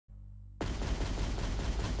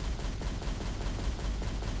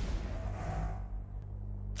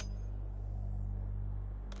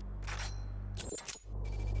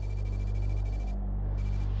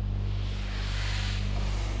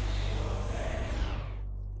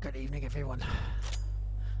Good evening, everyone,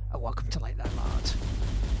 and welcome to Lard, and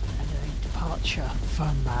a departure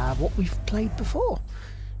from what we've played before.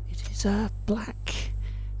 It is black,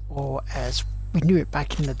 or as we knew it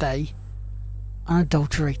back in the day,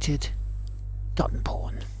 unadulterated gun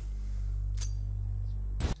porn.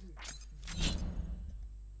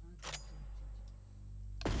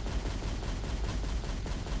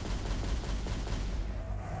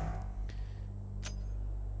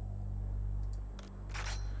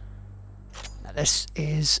 This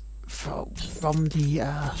is from the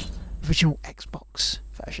original Xbox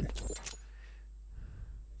version.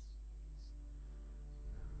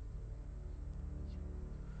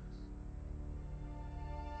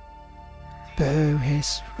 Boo,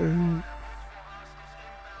 hiss, boo.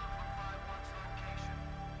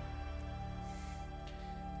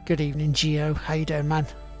 Good evening, Geo. How you doing, man?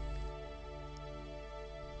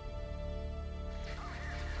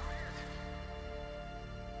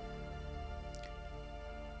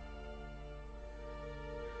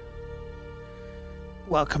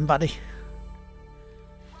 Welcome, buddy.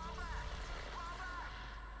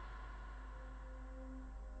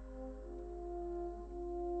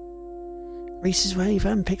 Reese's Wave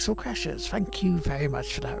and Pixel Crashers, thank you very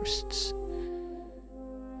much for the hosts.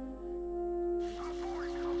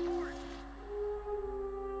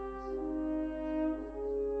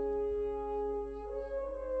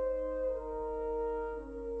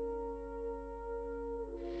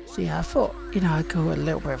 So yeah, I thought, I'd go a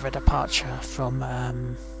little bit of a departure from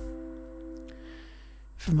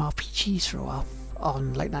RPGs for a while,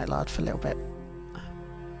 on Late Night Lard for a little bit.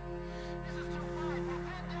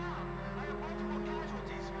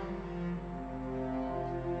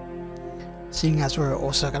 Seeing as we're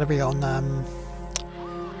also going to be on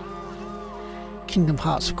Kingdom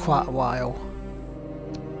Hearts for quite a while,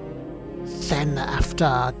 then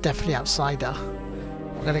after Definitely Outsider,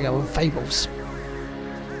 we're going to go on Fables.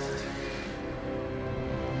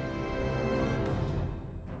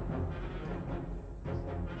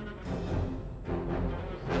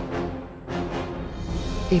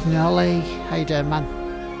 Evening, Ollie. How you doing, man?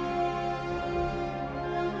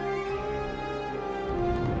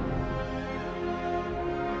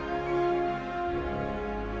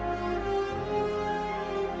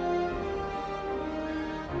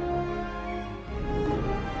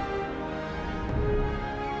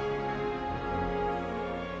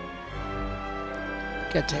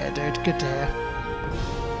 Good to hear, dude. Good to hear.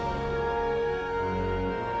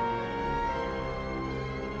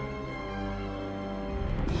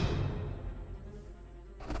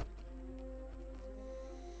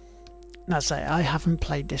 That's it, I haven't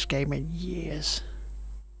played this game in years.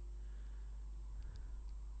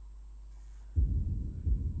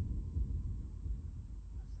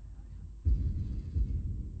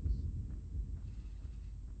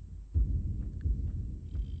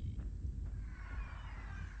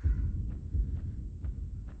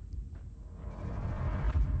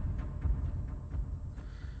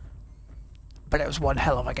 But it was one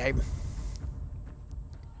hell of a game.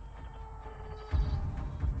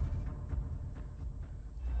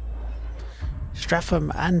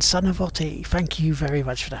 Stratham and Son of Otti, thank you very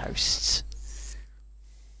much for the hosts.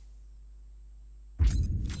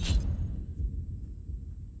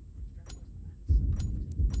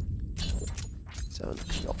 So look at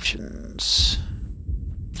the options.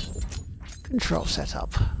 Control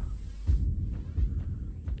setup.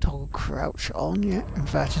 Toggle crouch on, yeah.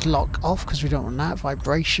 Inverted lock off because we don't want that.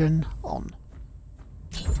 Vibration on.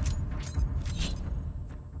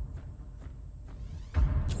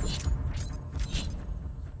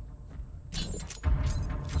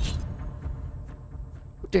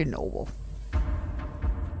 Do normal.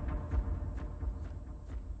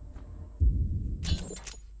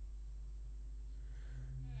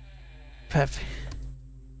 Perfect.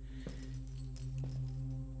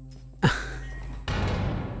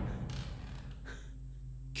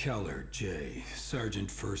 Keller J, Sergeant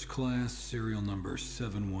First Class, serial number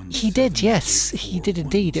 717. He did, yes, he did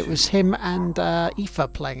indeed. It was him and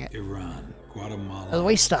Aoife playing it. Iran, Guatemala, The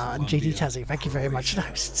Waystar and Colombia, JD Tazzy, thank you very much for the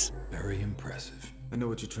hosts. Very impressive. I know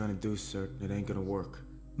what you're trying to do, sir. It ain't gonna work.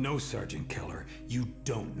 No, Sergeant Keller, you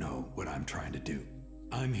don't know what I'm trying to do.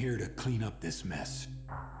 I'm here to clean up this mess.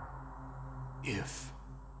 If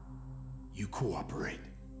you cooperate.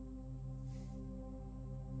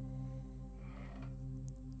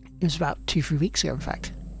 It was about 2-3 weeks ago, in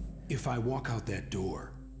fact. If I walk out that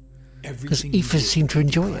door, Because everything Aoife seemed to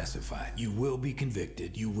enjoy it. You will be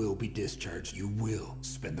convicted, you will be discharged, you will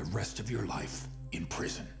spend the rest of your life in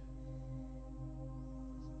prison.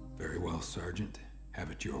 Very well, Sergeant.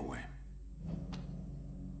 Have it your way.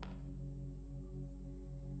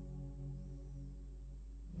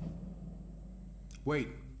 Wait.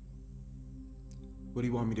 What do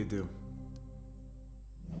you want me to do?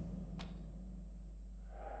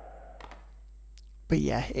 But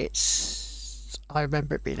yeah, I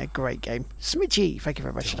remember it being a great game. Smidgey, thank you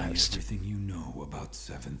very much for the Tell me host. everything you know about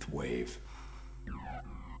Seventh Wave.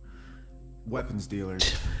 Weapons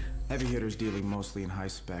dealers. Heavy hitters dealing mostly in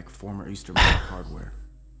high-spec, former Eastern Bloc hardware.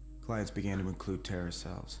 Clients began to include terror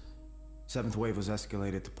cells. Seventh Wave was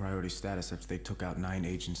escalated to priority status after they took out 9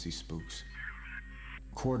 agency spooks.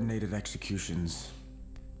 Coordinated executions.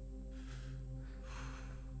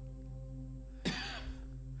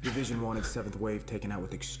 Division wanted Seventh Wave taken out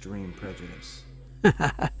with extreme prejudice.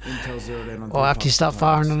 Intel zeroed in on Well, after you start targets.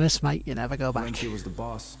 firing on this, mate, you never go back. Valencia was the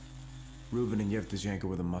boss. Reuben and Yevtushenko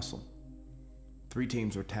were the muscle. 3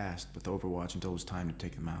 teams were tasked with Overwatch until it was time to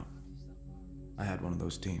take them out. I had one of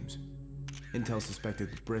those teams. Intel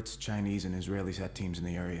suspected the Brits, Chinese, and Israelis had teams in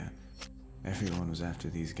the area. Everyone was after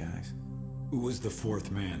these guys. Who was the 4th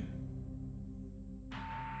man?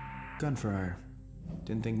 Gun for hire.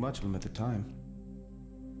 Didn't think much of him at the time.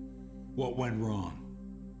 What went wrong?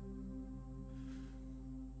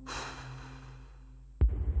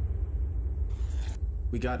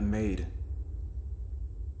 We got made.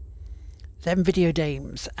 Them Video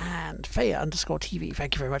Dames and Faya_TV,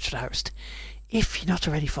 thank you very much for the host. If you're not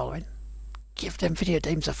already following, give them Video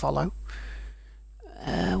Dames a follow.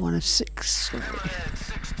 106.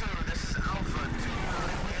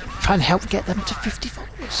 Try and help get them to 50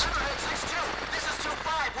 followers.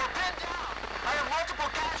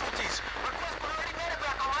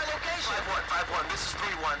 This is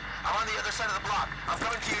 3-1. I'm on the other side of the block. I'm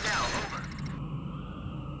coming to you now. Over.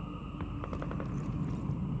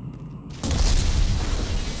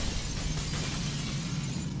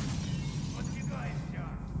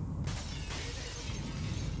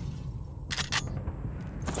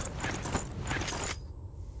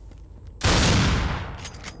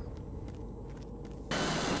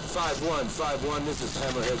 Five one. This is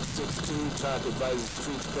Hammerhead 6-2. TOC advises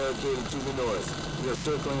troops barricading to the north. We are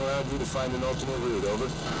circling around you to find an alternate route. Over.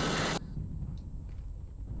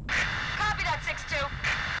 Copy that,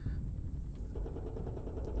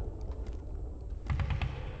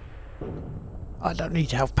 6-2. I don't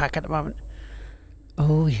need a health pack at the moment.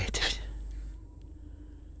 Oh yeah, dude.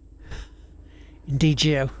 Indeed,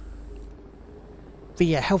 Geo. But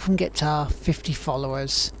yeah, help them get to 50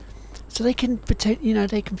 followers, so they can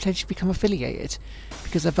potentially become affiliated,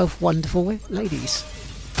 because they're both wonderful ladies.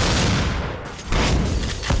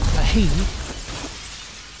 He,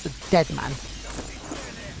 the dead man.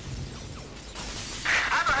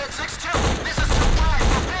 Hammerhead 6-2. This is 2-5.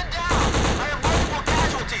 We're pinned down. I have multiple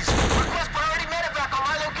casualties. Request priority medevac on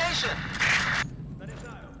my location.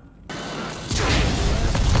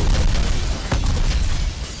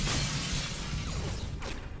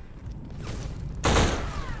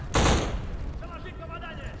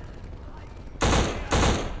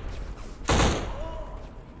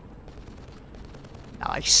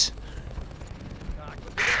 Nice.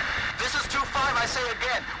 This is 2-5. I say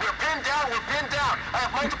again. We're pinned down. I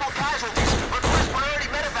have multiple casualties. Request priority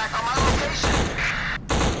medevac on my location.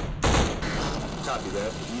 Copy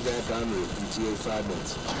that. Evac en route. ETA 5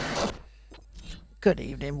 minutes. Good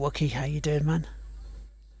evening, Wookie. How you doing, man?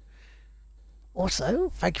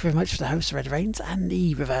 Also, thank you very much for the host, Red Rains, and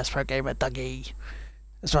the Reverse Pro Gamer, Dougie.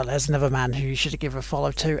 As well as another man who you should give a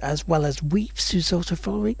follow to, as well as Weeps, who's also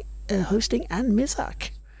following, hosting, and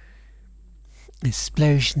Mizak.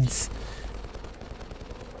 Explosions.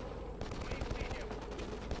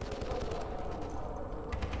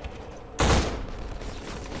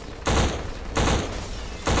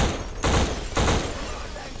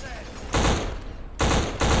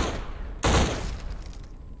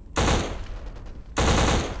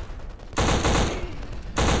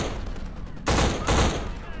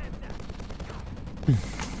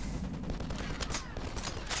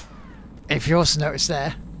 If you also notice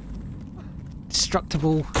there,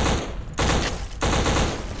 destructible.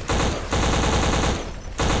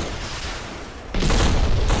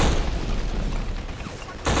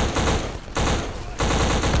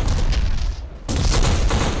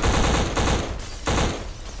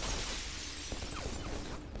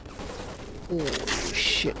 Oh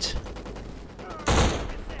shit.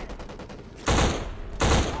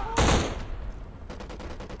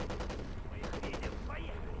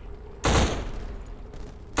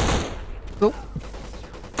 Oh.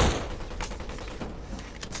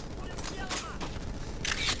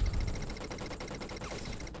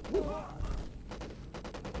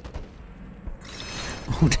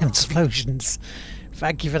 All them explosions.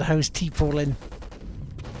 Thank you for the host, T-Paulin.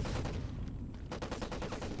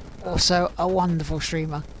 Also, a wonderful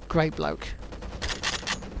streamer. Great bloke.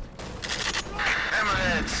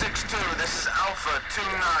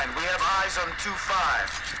 Team 9, we have eyes on 2-5.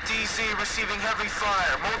 DZ receiving heavy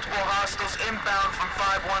fire. Multiple hostiles inbound from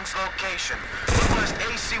 5-1's location. Request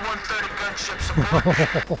AC-130 gunship support.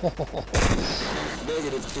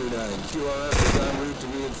 Negative 2-9. QRF is en route to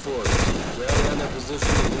reinforce. Rally on their position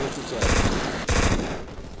and do what you can.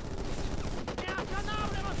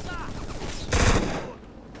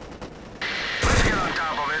 Let's get on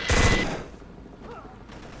top of it.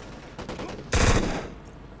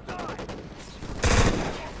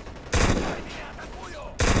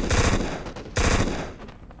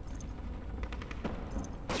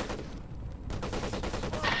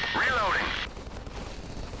 Reloading.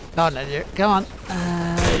 Oh, no, go on.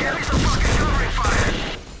 Give me some fucking covering fire.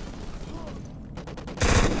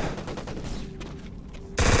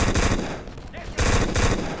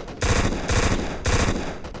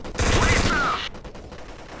 Please,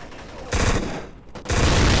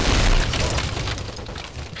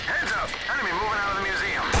 heads up. Enemy moving out of the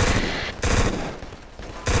museum.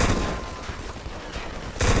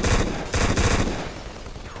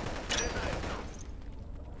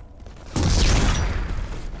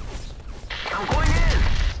 I'm going in.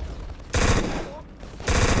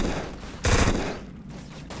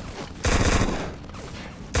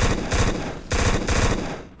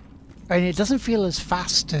 I mean, it doesn't feel as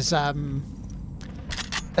fast as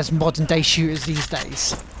modern day shooters these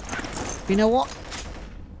days. But you know what?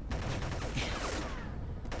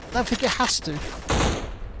 I don't think it has to.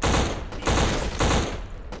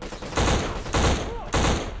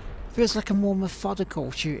 Feels like a more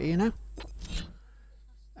methodical shooter, you know?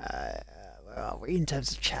 Where are we in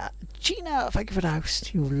terms of chat? Gina, thank you for the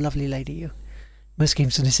host. You lovely lady, you. Most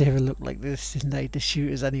games in this era look like this, didn't they? The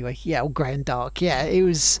shooters, anyway. Yeah, all grey and dark. Yeah, it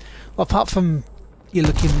was. Well, apart from you're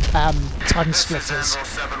looking time splitters. This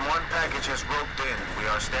is Admiral 7-1. Package has roped in. We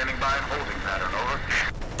are standing by in holding pattern. Over.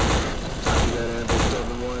 Copy that, Admiral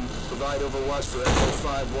 7-1. Provide overwatch for Echo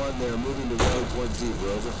 5-1. They are moving to rally point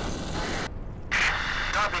Zebra. Over.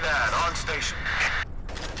 Copy that. On station.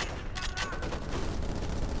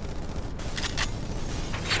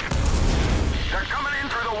 They're coming in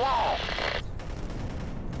through the wall.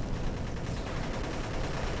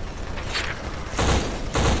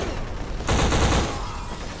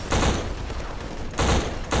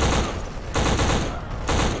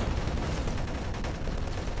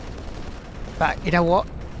 But you know what?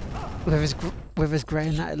 With as grey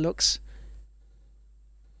and that it looks,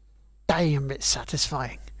 damn, it's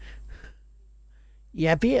satisfying.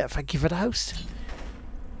 Yeah, be it. Thank you for the host.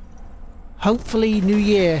 Hopefully, New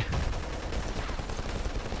Year.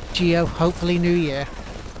 Geo, hopefully, New Year.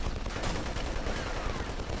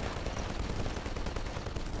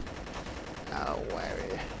 Oh, where are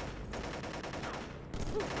you?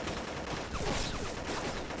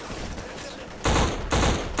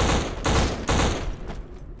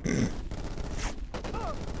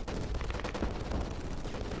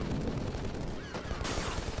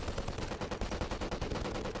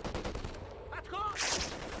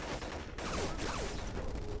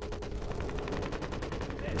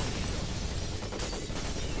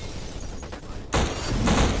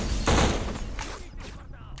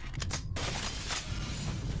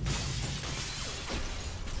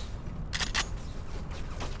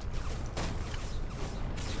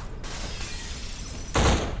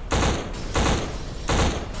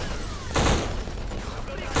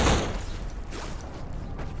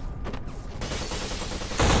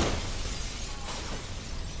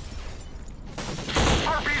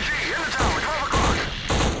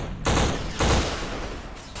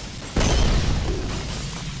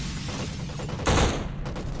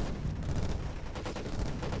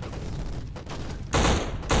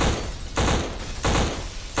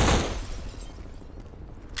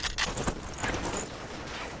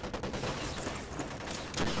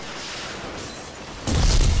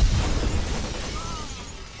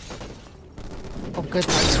 Oh, good, like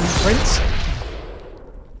some prints.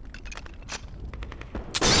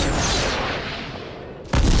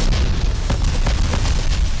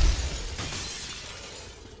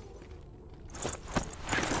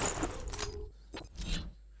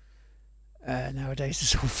 Nowadays,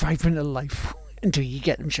 it's all vibrant of life until you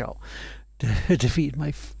get them shot. Defeated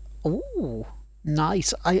my. Oh,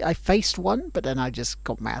 nice. I faced one, but then I just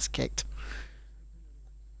got my ass kicked.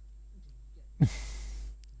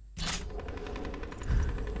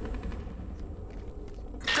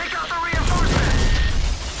 Take out the reinforcements!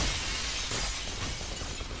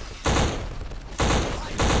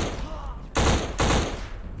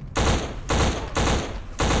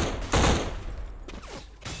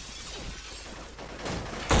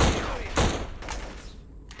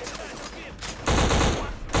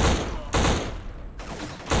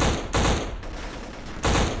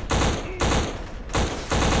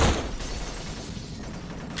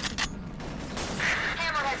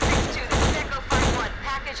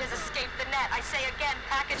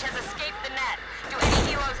 package has escaped the net. Do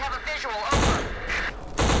any helos have a visual? Over.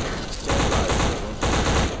 Stand by,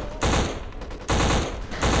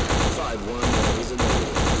 5-1, that is a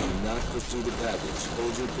negative. Do not pursue the package.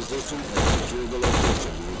 Hold your position and secure the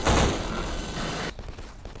location. Do you copy?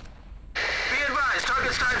 Be advised,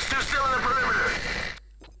 target stripes still in the perimeter.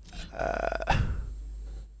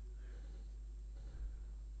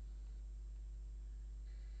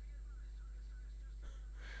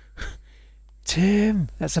 Tim,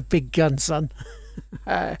 that's a big gun, son.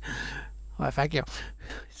 Why, thank you.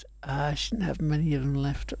 I shouldn't have many of them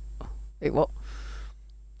left. Wait, what?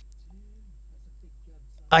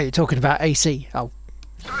 Oh, you're talking about AC. Oh.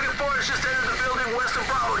 Target 4 is just entered the building west of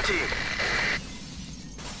Bravo team.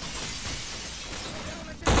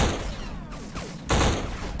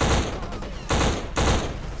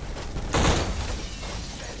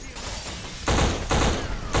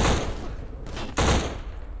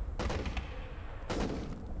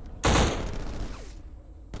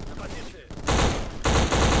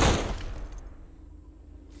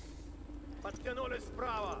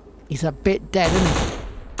 He's a bit dead, isn't he?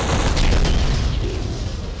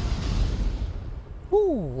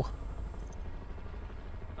 Ooh.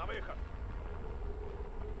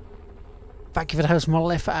 Thank you for the host model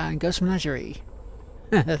F and Ghost Menagerie.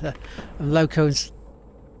 And Locos.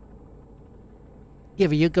 Yeah,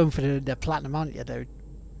 but you're going for the platinum, aren't you, dude?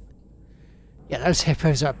 Yeah, those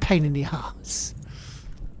hippos are a pain in the arse.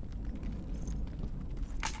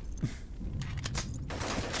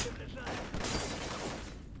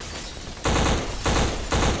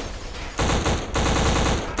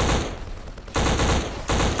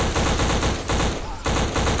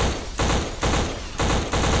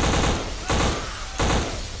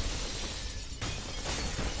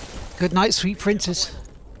 Good night, sweet princess.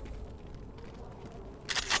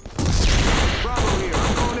 Bravo here,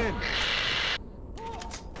 I'm going in.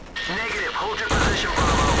 Negative, hold your position,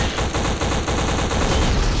 Bravo.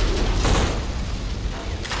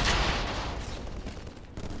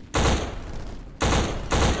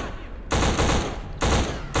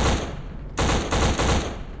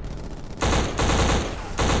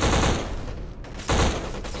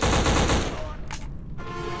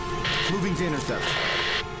 Moving to intercept.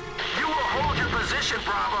 Hold your position,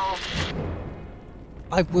 Bravo.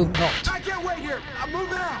 I will not. I can't wait here. I'm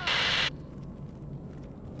moving out.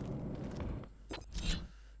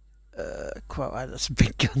 Quote, that's a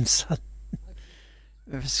big gun, son.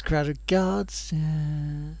 With a crowd of guards.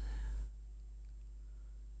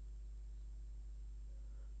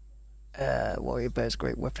 Warrior Bear's a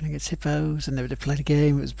great weapon against hippos. I never did play the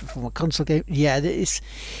game. It was before my console game. Yeah, it's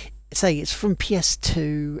from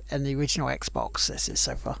PS2 and the original Xbox. This is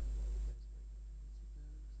so far.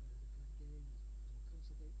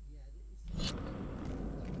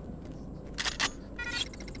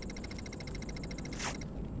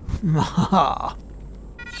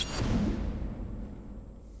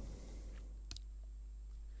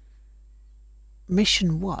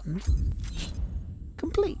 Mission 1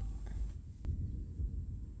 complete.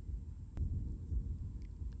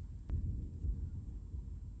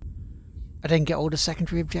 I didn't get all the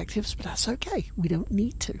secondary objectives, but that's okay. We don't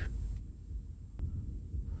need to.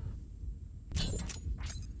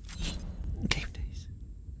 Game days.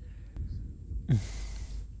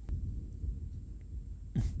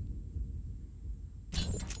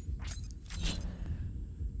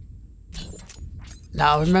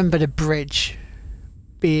 Now remember the bridge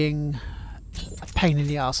being a pain in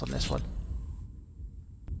the arse on this one.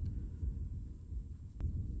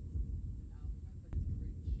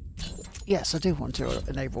 Yes, I do want to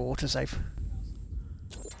enable autosave.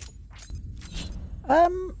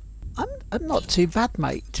 I'm not too bad,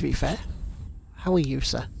 mate, to be fair. How are you,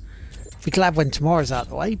 sir? Be glad when tomorrow's out of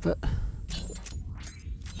the way, but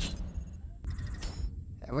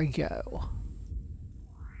there we go.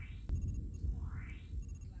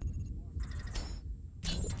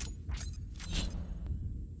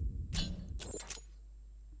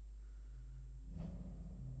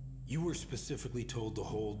 You were specifically told to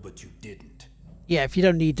hold, but you didn't. Yeah, if you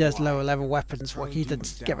don't need those lower level weapons, what you did,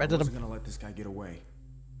 get rid of them. I wasn't gonna let this guy get away.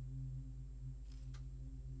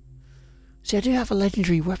 See, I do have a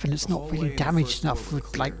legendary weapon. It's not really damaged enough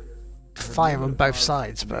with like fire on both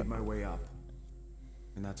sides, but my way up,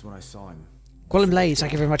 and that's when I saw him. Gwillem Blaze,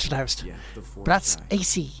 thank you very much for the host. Yeah, But that's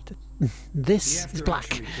AC. This is black.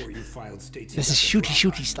 This is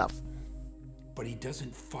shooty stuff. But he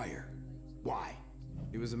doesn't fire. Why?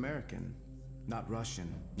 He was American, not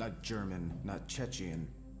Russian, not German, not Chechen.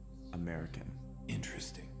 American.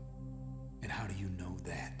 Interesting. And how do you know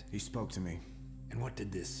that? He spoke to me. And what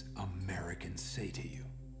did this American say to you?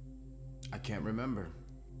 I can't remember.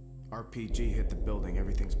 RPG hit the building.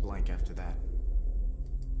 Everything's blank after that.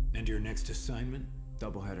 And your next assignment?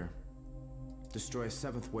 Doubleheader. Destroy a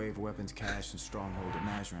 7th wave weapons cache and stronghold at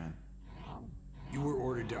Nazran. You were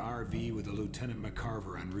ordered to RV with a Lieutenant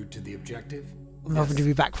McCarver en route to the objective? I'm hoping to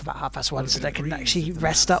be back for about 1:30 so they can actually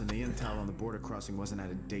rest up. And the intel on the border crossing wasn't out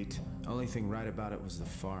of date. Only thing right about it was the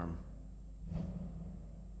farm.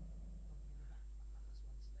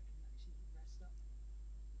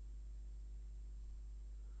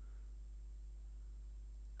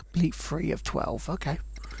 Complete 3 of 12, okay.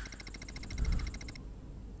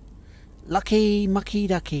 Lucky Mucky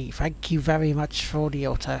Ducky, thank you very much for the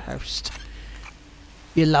auto host.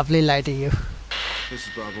 You lovely lady, you. This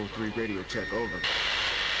is Bravo 3 radio check, over.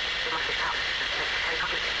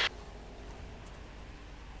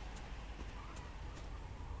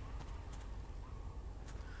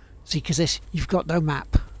 See, because this, you've got no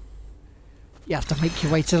map. You have to make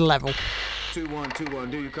your way to the level.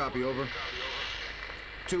 2-1, do you copy, over?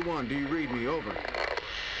 2-1, do you read me, over?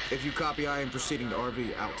 If you copy, I am proceeding to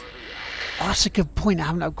RV, out. Oh, that's a good point. I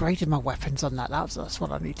haven't upgraded my weapons on that. That's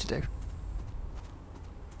what I need to do.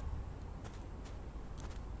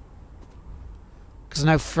 Because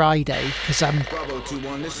I know Friday, because Bravo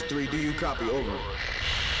 2-1, this is 3, do you copy, over?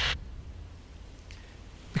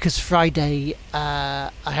 Because Friday, I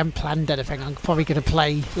haven't planned anything. I'm probably going to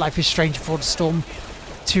play Life is Strange Before the Storm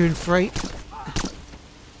 2 and 3.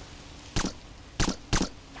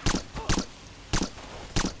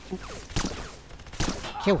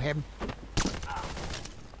 Kill him.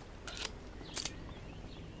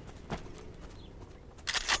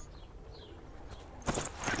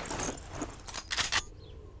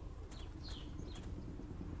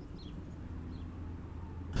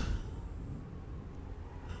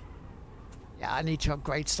 Yeah, I need to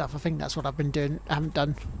upgrade stuff. I think that's what I've been doing. I haven't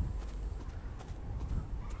done.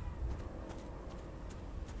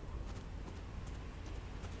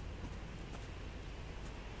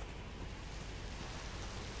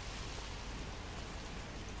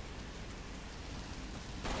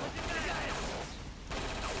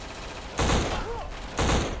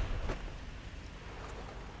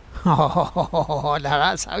 Oh, now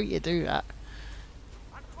that's how you do that.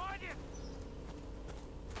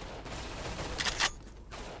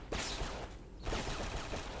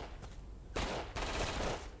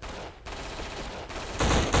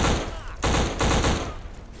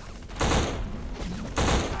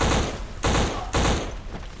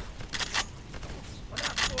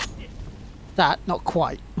 That, not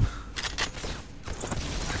quite.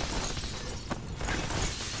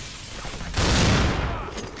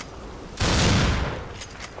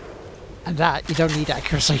 And that, you don't need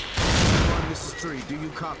accuracy. 2-1, this is 3, do you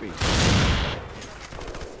copy?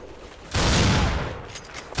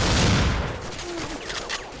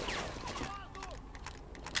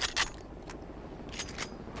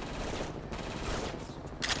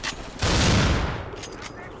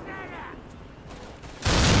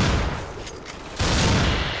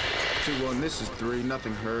 This is 3,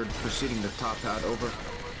 nothing heard. Proceeding to top hat, over.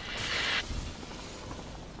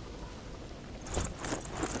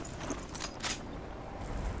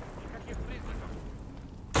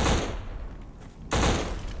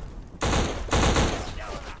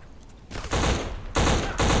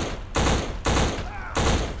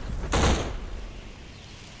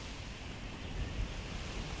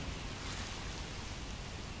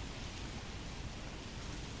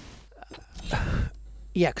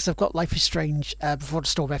 Yeah, because I've got Life is Strange Before the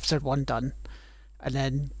Storm episode 1 done, and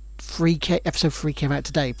then episode 3 came out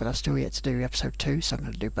today, but I've still yet to do episode 2, so I'm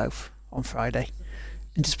going to do both on Friday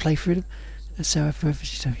and just play through them. And so I've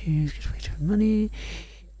just money.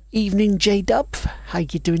 Evening, J Dub. How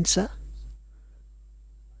you doing, sir?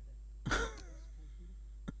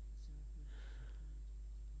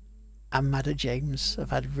 I'm mad at James.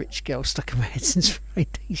 I've had a rich girl stuck in my head since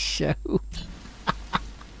Friday's show.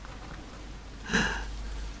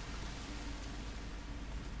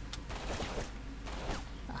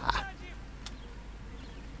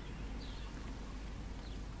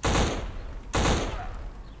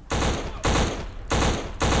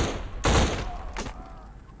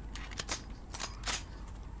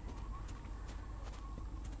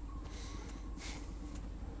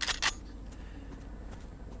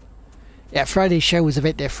 Yeah, Friday's show was a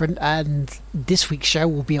bit different, and this week's show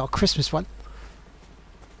will be our Christmas one.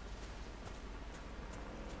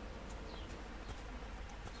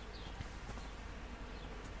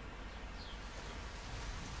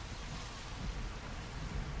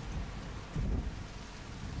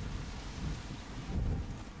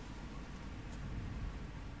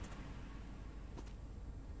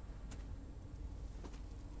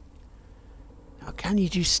 Okay. Can you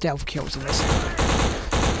do stealth kills in this?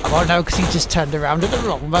 Oh no, because he just turned around at the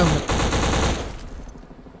wrong moment.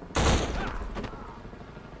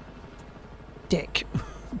 Dick.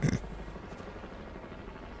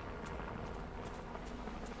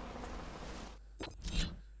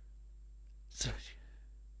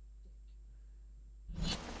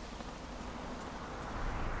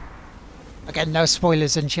 Again, no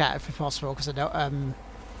spoilers in chat if possible, because I don't,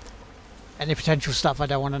 any potential stuff I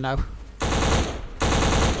don't want to know.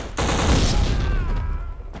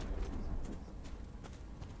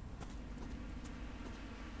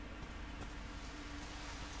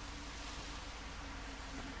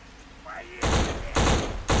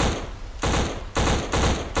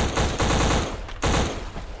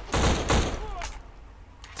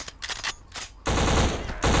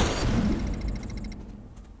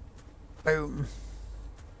 Boom.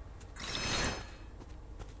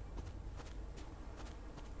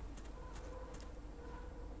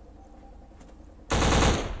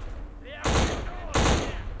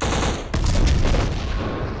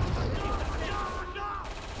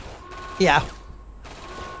 Yeah.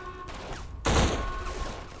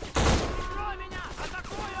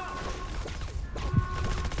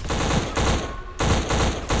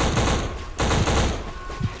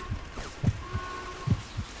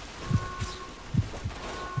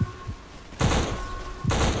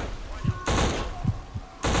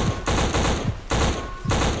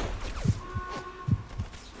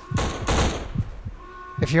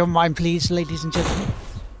 If you don't mind, please, ladies and gentlemen.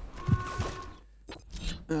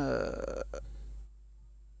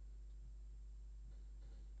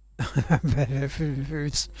 Better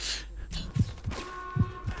foods.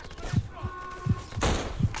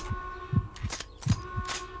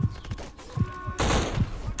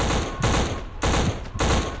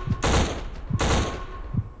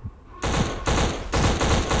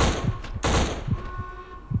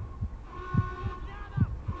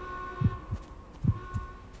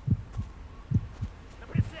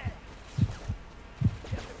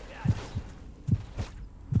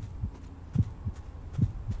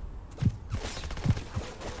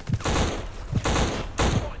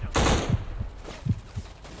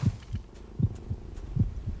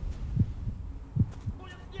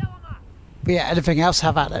 But yeah, anything else,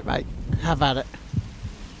 have at it, mate. Have at it.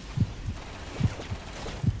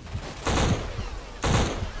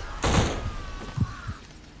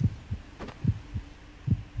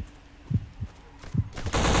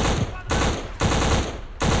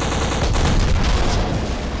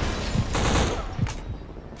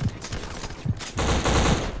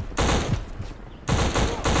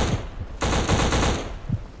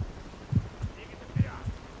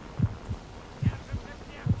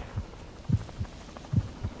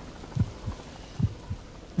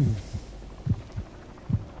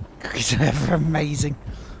 They're amazing.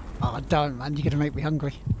 Oh, don't, man. You're going to make me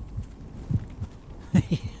hungry.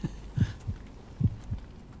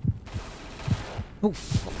 Oh,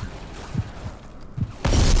 fuck.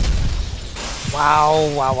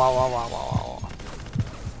 Wow, wow, wow, wow, wow, wow.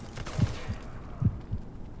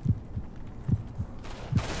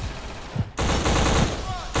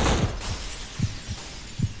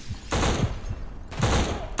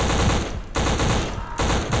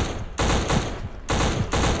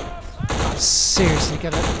 Seriously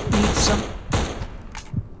gonna need some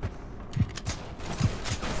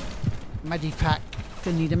medipack.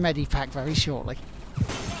 Gonna need a medipack very shortly.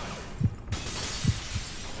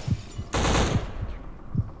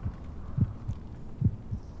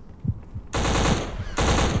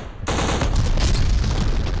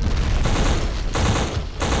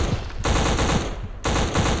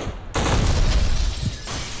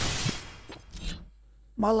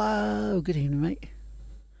 Hello, good evening, mate.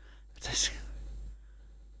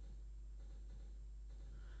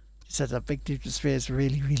 Said that big duper sphere is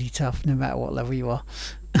really, really tough no matter what level you are.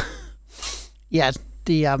 Yeah,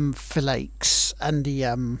 the fillakes and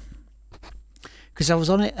the because I was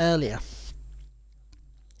on it earlier.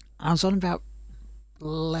 I was on about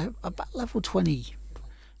level 20,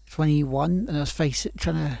 21, and I was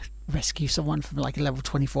trying to rescue someone from like a level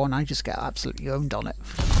 24, and I just got absolutely owned on it.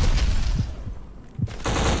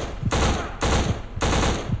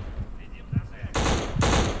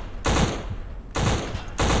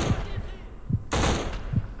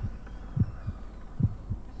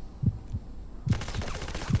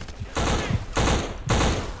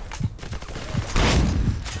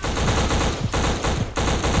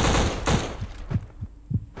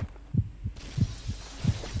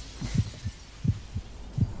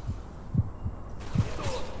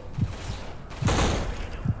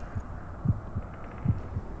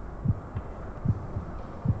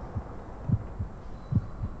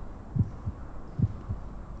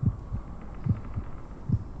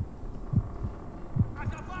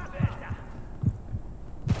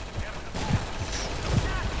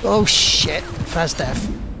 Oh shit! First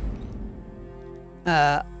death.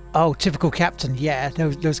 Oh, typical captain. Yeah,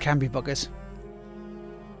 those can be buggers.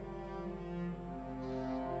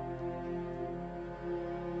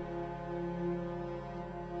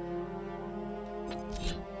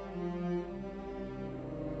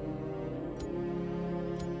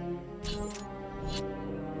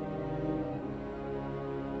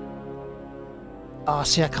 Oh,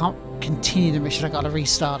 see, I can't continue the mission. I gotta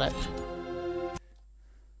restart it.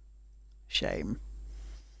 Shame.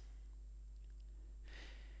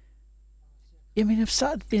 I mean, I've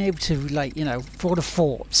started being able to, like, you know, for the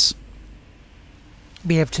forts,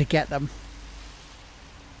 be able to get them.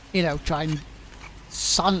 You know, try and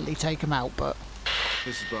silently take them out, but...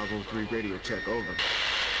 This is Bravo 3, radio check, over.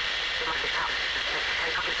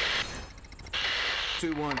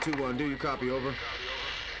 2-1, do you copy, over?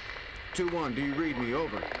 2-1, do you read me,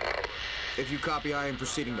 over? If you copy, I am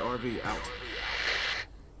proceeding to RV, out.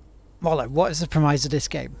 Mollo, what is the premise of this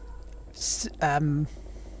game?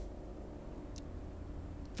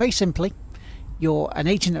 Very simply, you're an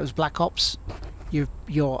agent that was Black Ops.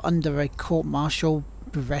 You're under a court-martial,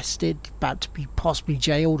 arrested, about to be possibly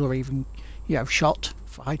jailed or even, you know, shot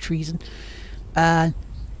for high treason. But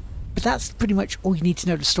that's pretty much all you need to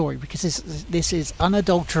know the story, because this is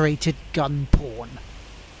unadulterated gun porn.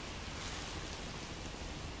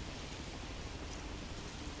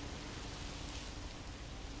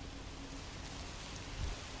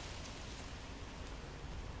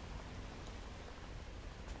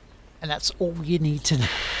 And that's all you need to know.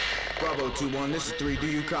 Bravo 2-1, this is 3, do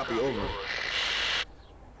you copy, over?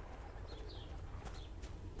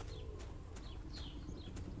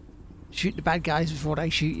 Shoot the bad guys before they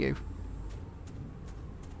shoot you.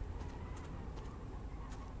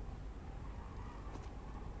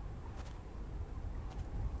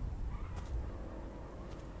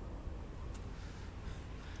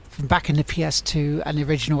 From back in the PS2 and the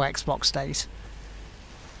original Xbox days.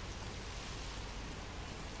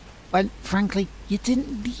 When, frankly, you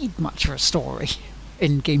didn't need much of a story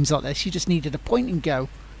in games like this. You just needed a point and go.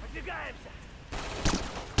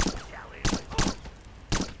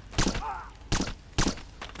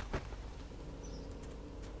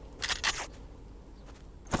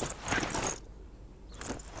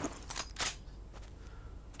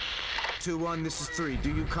 This is 3,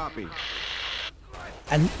 do you copy?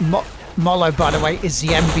 And Mollo, by the way, is the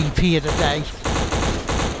MVP of the day.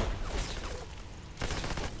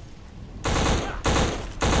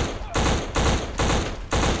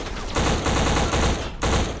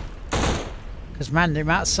 Because, man, the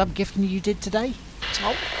amount of sub-gifting you did today,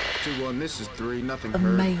 top. 2-1, this is 3, nothing heard.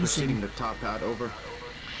 Amazing. Proceeding to top hat, over.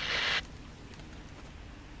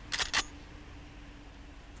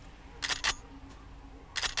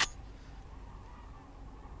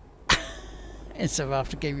 It's so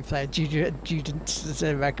after game we play student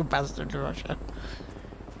American ambassador to Russia.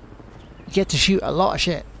 You get to shoot a lot of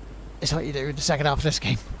shit. It's what you do in the second half of this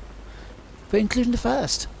game. But including the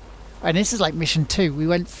first. And this is like mission 2. We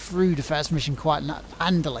went through the first mission quite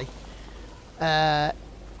handily. I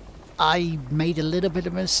made a little bit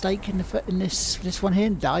of a mistake in this one here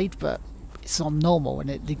and died, but it's not normal, and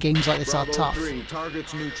the games like this are tough. 3,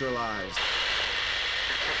 targets neutralized.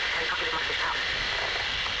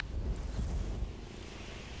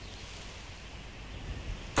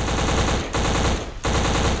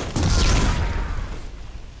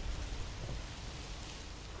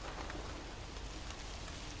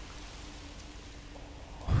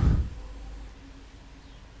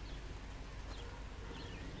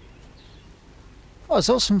 Well, it's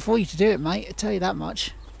awesome for you to do it, mate. I tell you that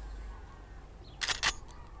much.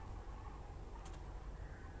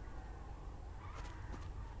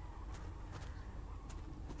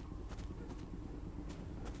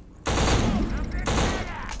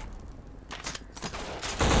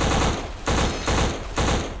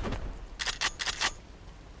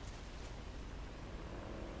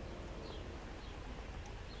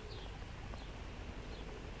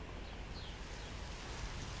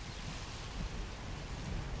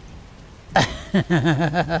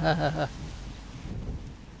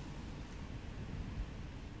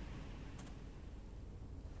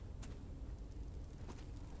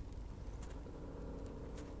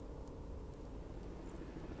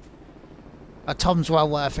 Tom's well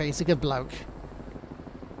worth it. He's a good bloke.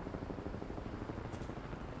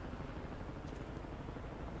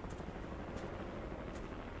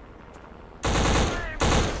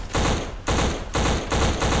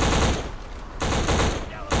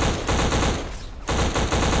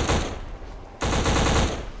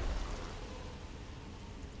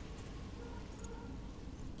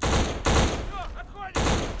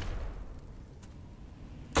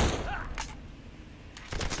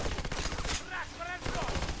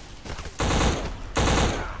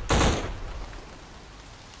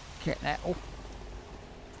 Get that. Oh.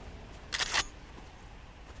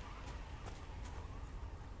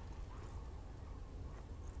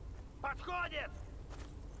 Подходит!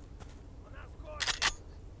 У нас гости!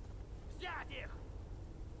 Взять их!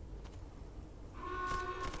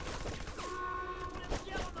 Будет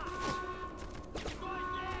сделано! Стой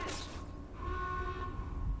здесь!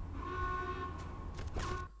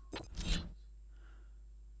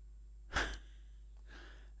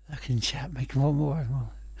 Look in chat, make more and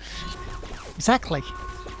more. Exactly.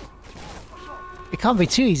 It can't be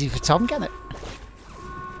too easy for Tom, can it?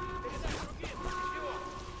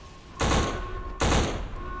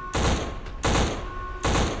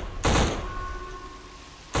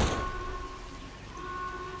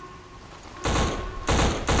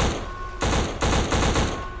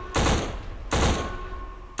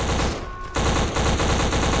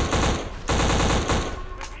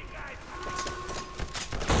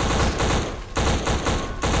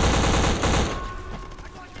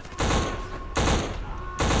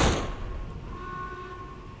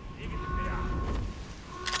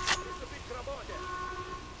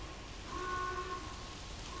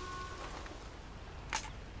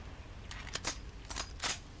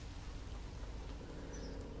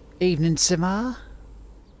 Evening, Simar.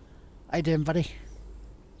 How you doing, buddy?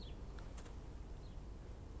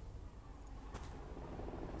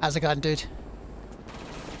 How's it going, dude?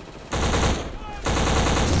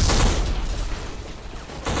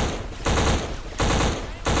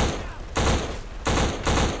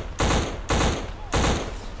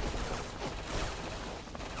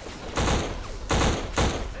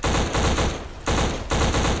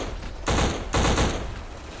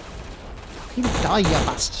 You die, you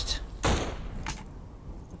bastard.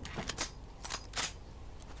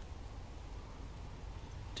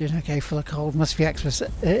 Doing okay, full of cold, must be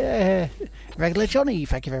explicit. Regular Johnny,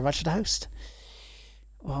 thank you very much for the host.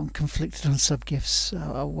 Well, I'm conflicted on sub gifts.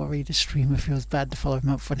 I worry the streamer feels bad the following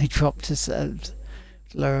month when he dropped his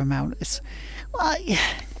lower amount. It's, well,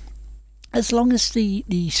 yeah, as long as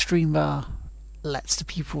the streamer lets the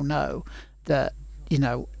people know that, you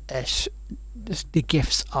know, the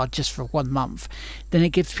gifts are just for 1 month, then it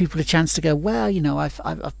gives people a chance to go, well, you know,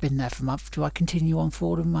 I've been there for a month. Do I continue on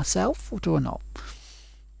forward with myself or do I not?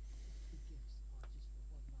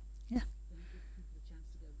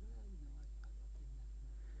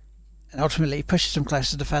 And ultimately, it pushes them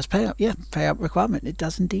closer to the first payout. Yeah, payout requirement. It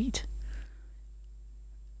does indeed.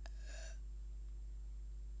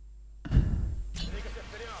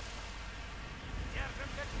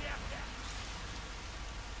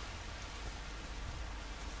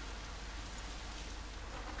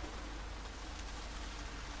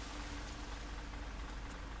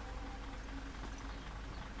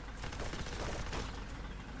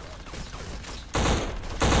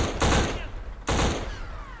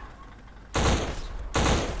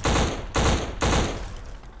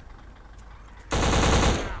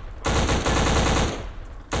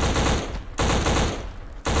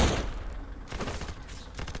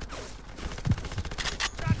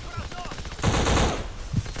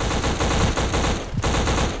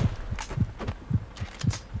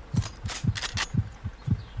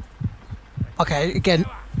 Okay, again,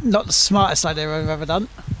 not the smartest idea I've ever done.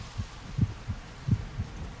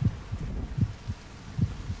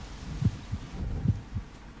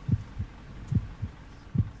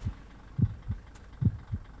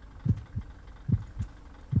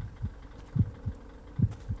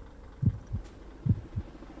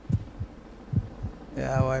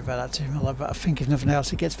 Yeah, I'll worry about that too, Miller, but I think if nothing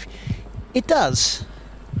else, it does.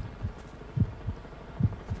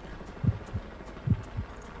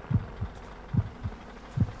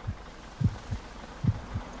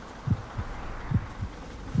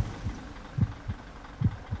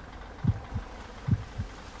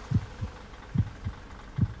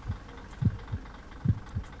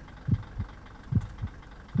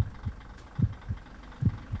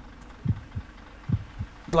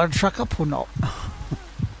 Blow the truck up or not?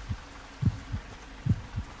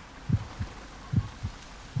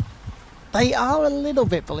 They are a little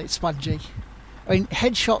bit bullet spongy. I mean,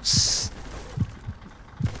 headshots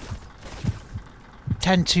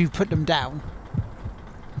tend to put them down.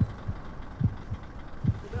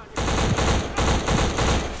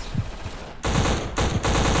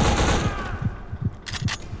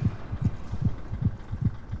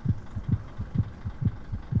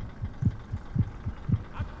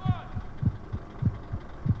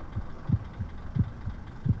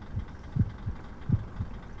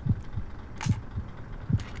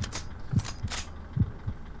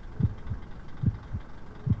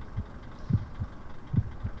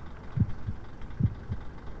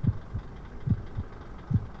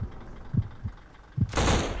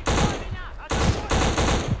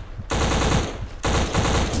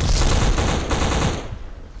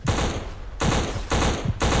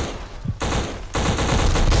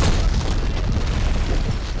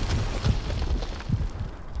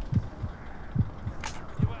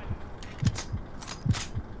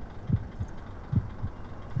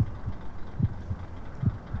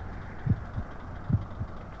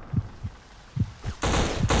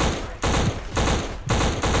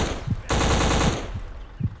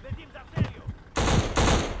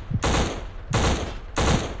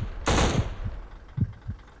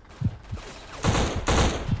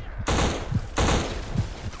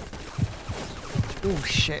 Oh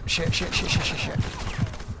shit, shit, shit, shit, shit, shit, shit.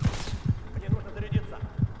 Мне нужно зарядиться.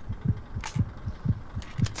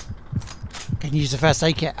 Can use the first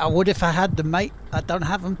aid kit. I would if I had them, mate. I don't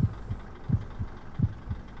have them.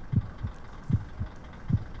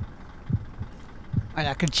 And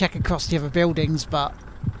I can check across the other buildings, but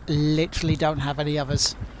literally don't have any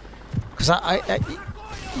others. Because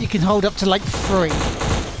you can hold up to like 3.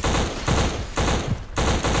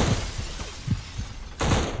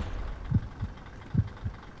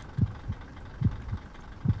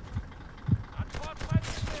 Отход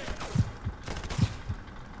позиции.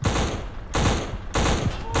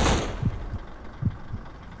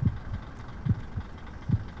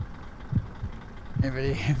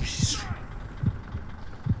 Everybody's...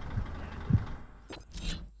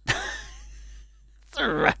 It's a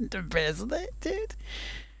random bit, isn't it, dude?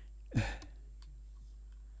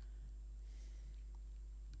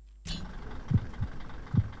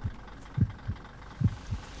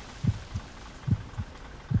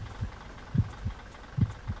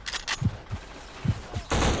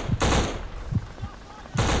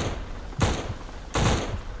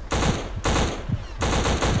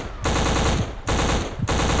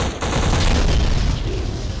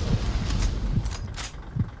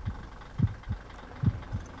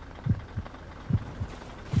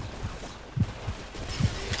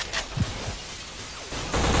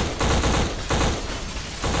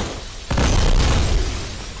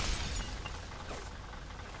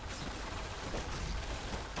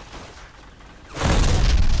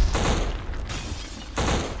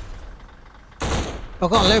 I've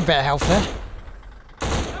got a little bit of health there.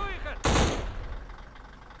 На выход.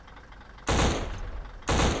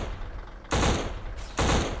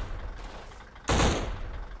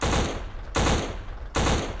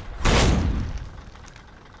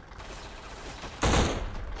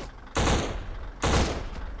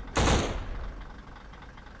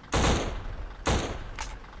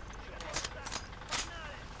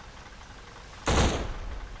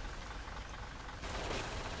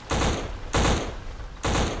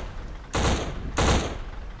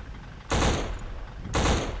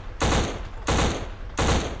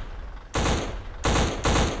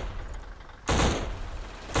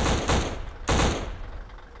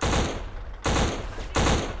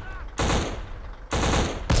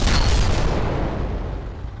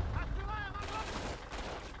 Открываем огонь.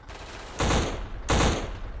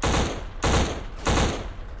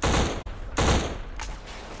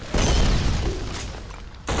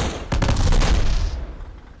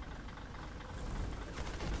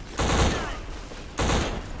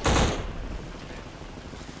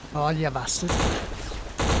 Oh, you bastard.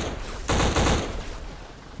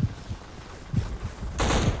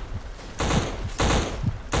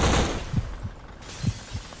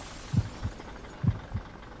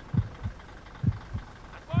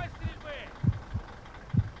 Отбой стрельбы.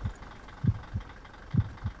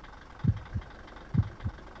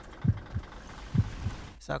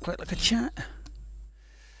 So a quick look at chat.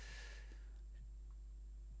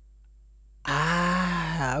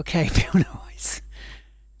 Ah, okay, feel noise.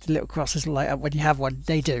 The little crosses light up when you have one.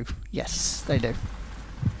 They do. Yes, they do.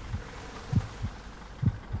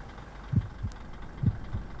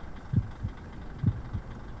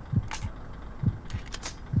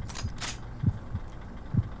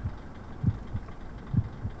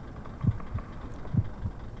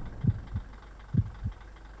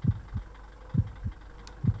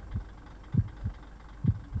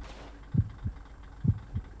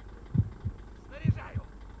 Заряжаю.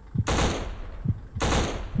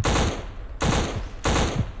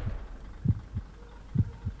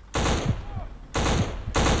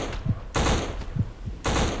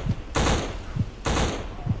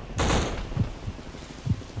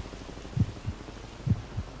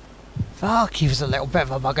 Fuck, he was a little bit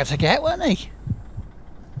of a bugger to get, wasn't he?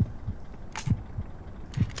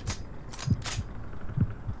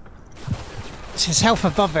 It's his health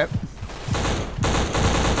above it.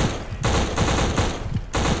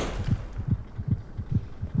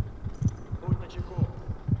 Будь начеку.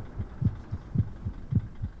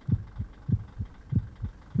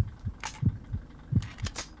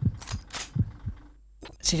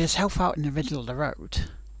 See, there's health out in the middle of the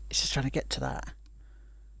road. It's just trying to get to that.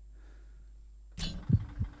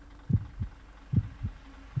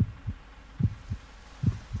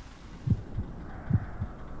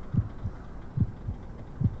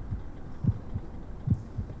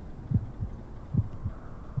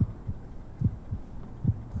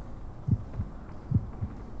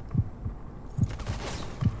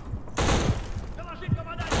 Доложить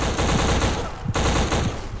команданту.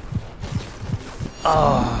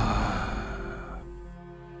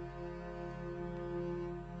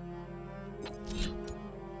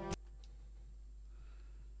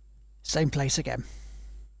 Same place again.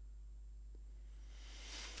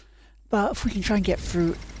 But if we can try and get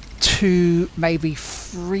through 2, maybe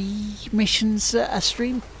 3 missions a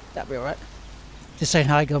stream, that'd be alright. Just saying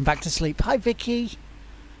hi, going back to sleep. Hi Vicky!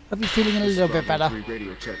 Hope you're feeling a little bit better.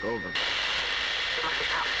 Radio check over.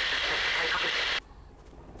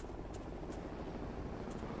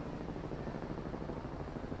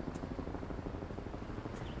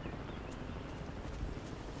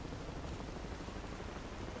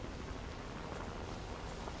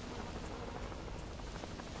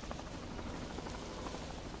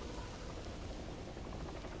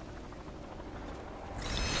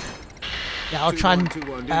 Yeah, I'll try and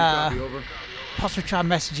 2-1, copy, over. possibly try and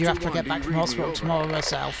message you after I get back from hospital tomorrow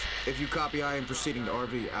myself. If you copy, I am proceeding to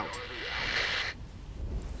RV. Out.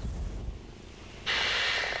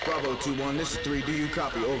 Bravo 2-1, this is 3. Do you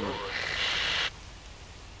copy? Over.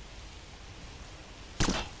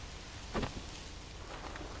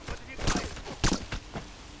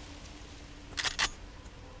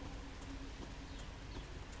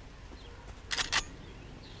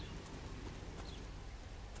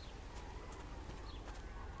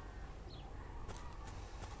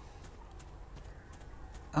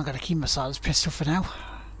 I'm going to keep my silenced pistol for now.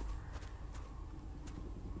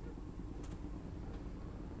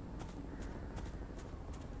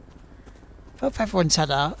 Hope everyone's had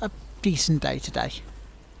a decent day today.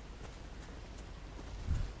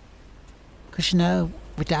 Because you know,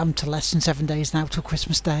 we're down to less than 7 days now till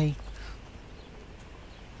Christmas Day.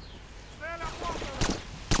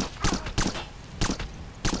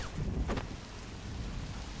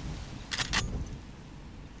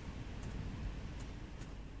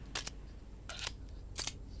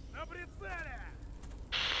 На прицеле!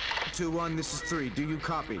 2-1, this is 3. Do you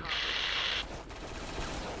copy?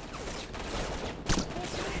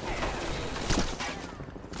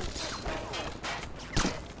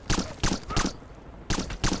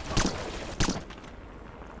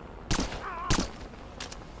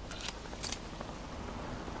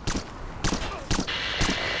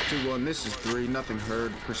 This is 3. Nothing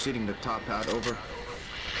heard. Proceeding to top pad. Over.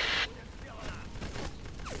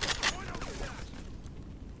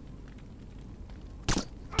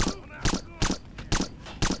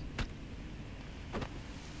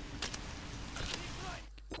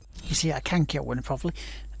 You see, I can kill one properly.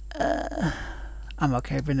 I'm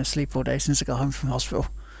okay. I've been asleep all day since I got home from hospital.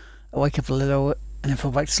 I wake up a little and then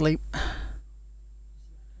fall back to sleep.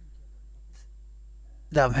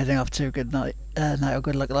 No, I'm heading off to good night. Night or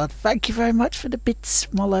good luck, lad. Thank you very much for the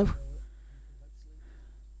bits, Mollo.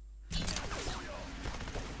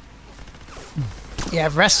 Yeah,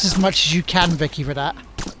 rest as much as you can, Vicky, for that.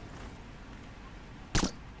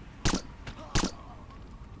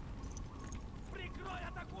 Прикрой,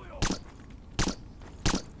 атакую!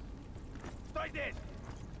 Стой здесь!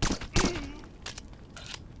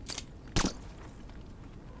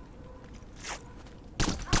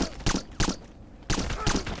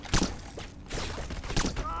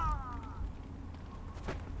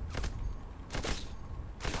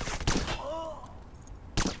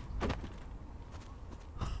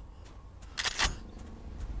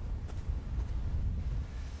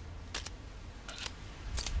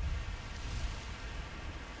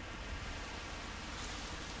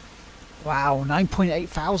 'Wow, 9.8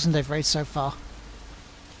 thousand they've raised so far.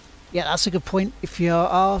 Yeah, that's a good point. If you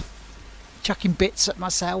are chucking bits at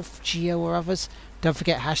myself, Geo or others, don't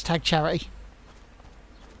forget hashtag charity.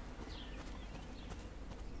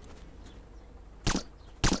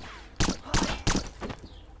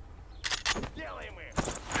 Делаем их!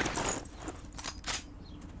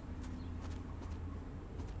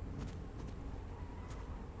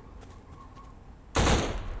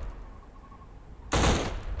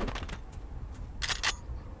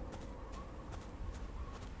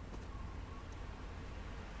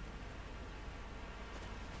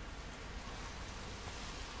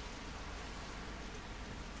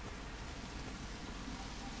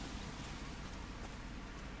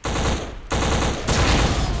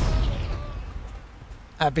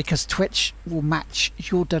 Because Twitch will match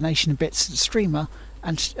your donation bits to the streamer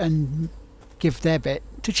and give their bit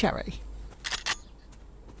to charity.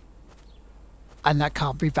 And that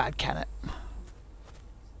can't be bad, can it?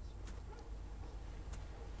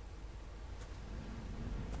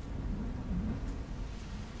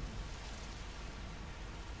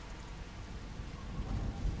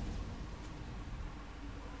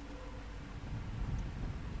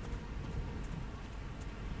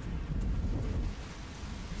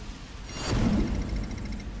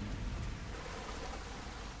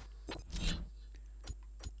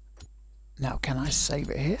 Now, can I save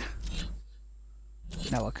it here?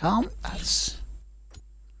 No, I can't. That's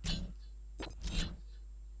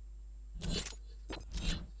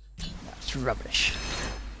It's rubbish.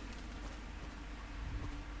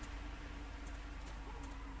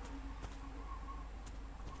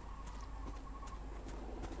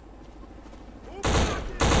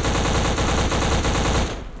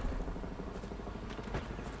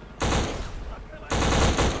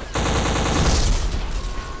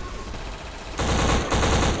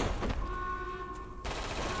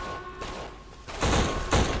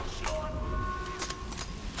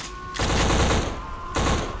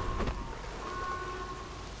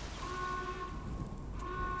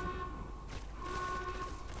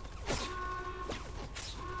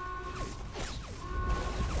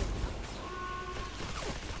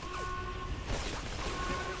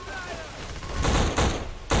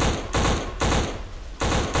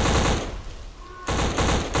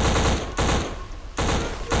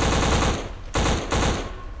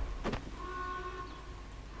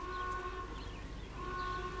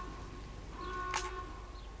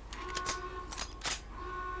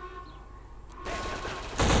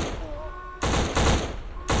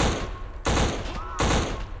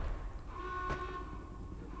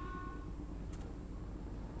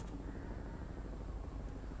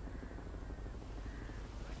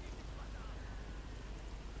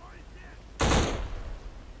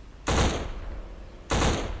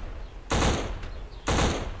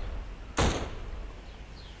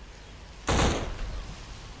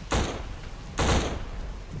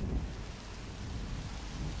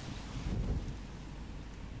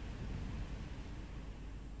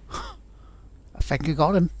 I think I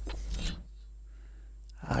got him.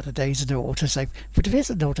 The days of no autosave. But if it's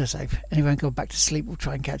an autosave, anyone go back to sleep, we'll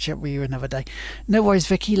try and catch up with you another day. No worries,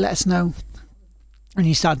 Vicky, let us know when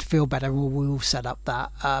you start to feel better. We'll set up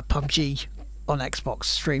that PUBG on Xbox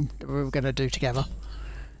stream that we were going to do together.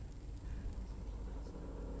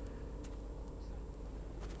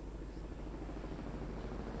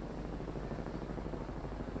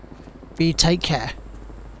 You take care.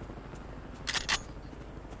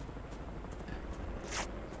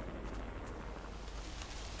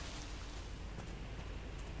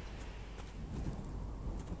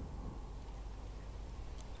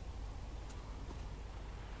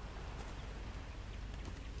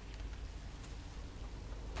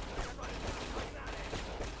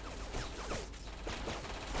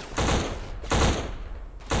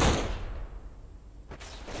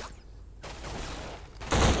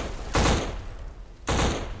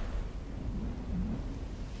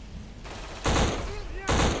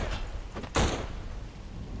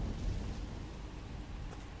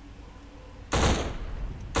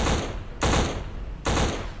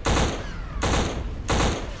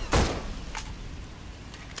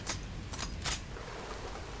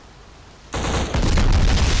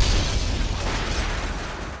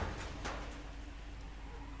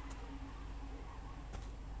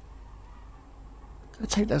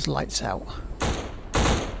 Take those lights out.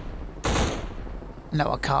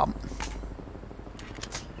 No, I can't.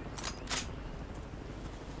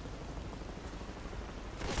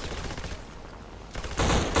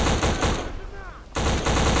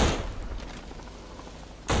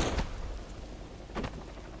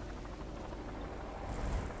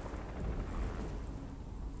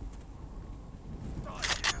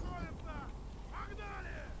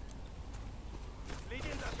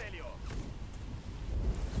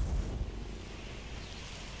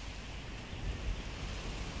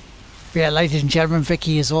 Yeah, ladies and gentlemen,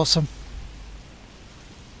 Vicky is awesome.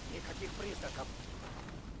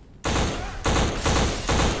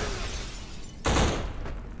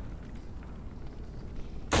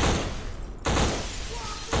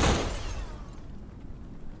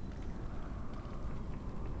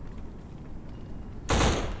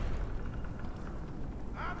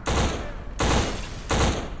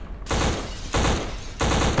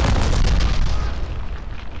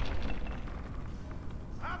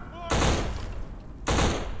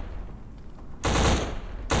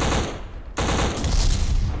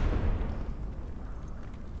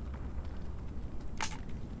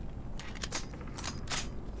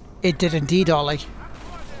 It did indeed, Ollie.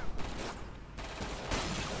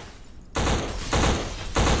 The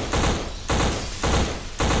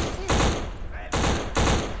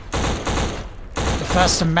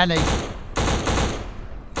first of many.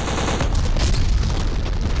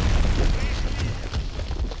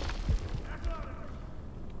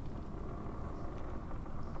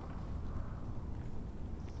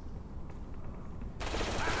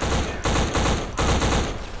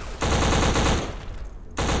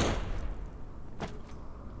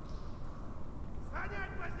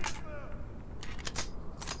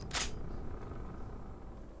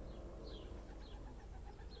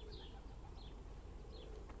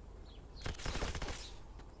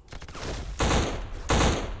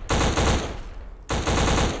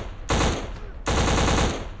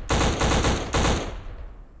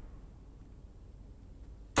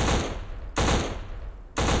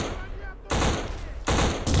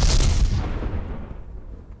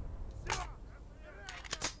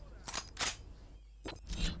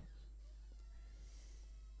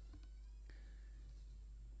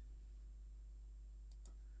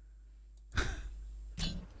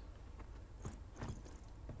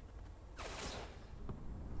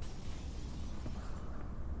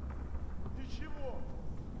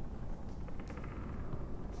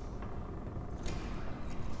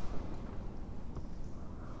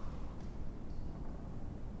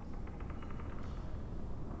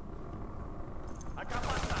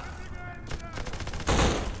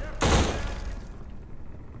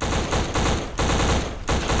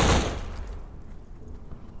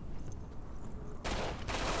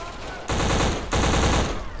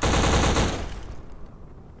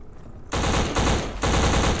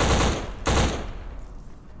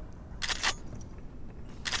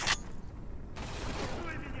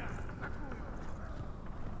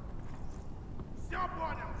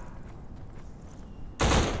 понял.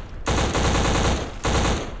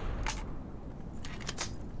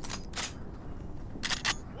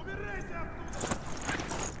 Убирайся оттуда.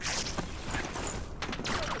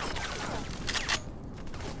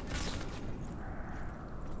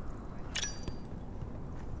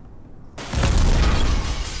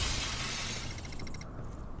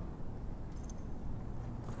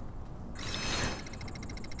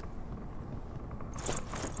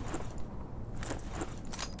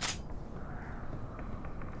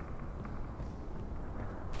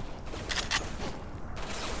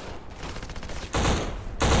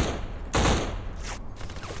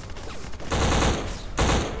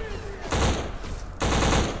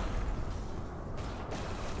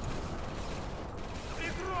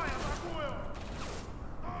 Прикрой, атакую.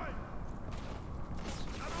 Стой.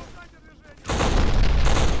 Нарушайте движение.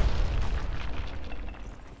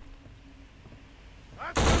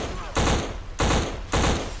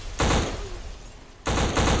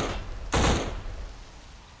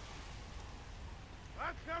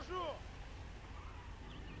 Отхожу!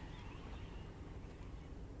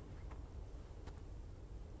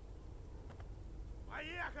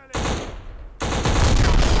 Поехали!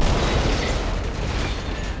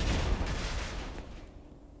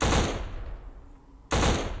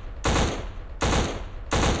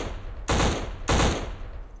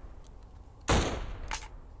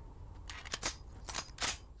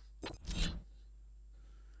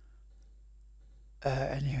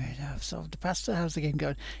 Anyway, now I've solved the pasta. How's the game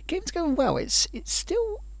going? Game's going well. It's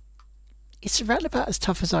around about as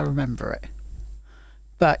tough as I remember it.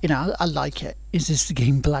 But, you know, I like it. Is this the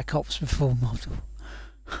game Black Ops before model?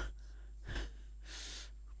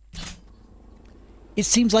 It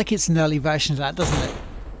seems like it's an early version of that, doesn't it?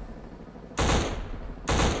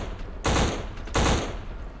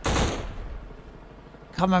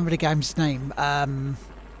 Can't remember the game's name.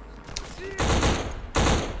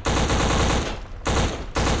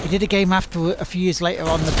 He did a game after a few years later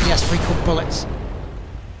on the PS3 called Bullets.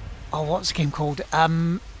 Oh, what's the game called?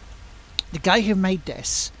 The guy who made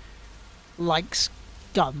this likes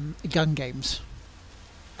gun games.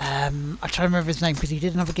 I try to remember his name because he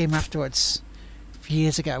did another game afterwards a few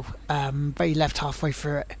years ago, but he left halfway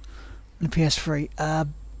through it on the PS3.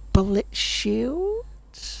 Bullet Shield?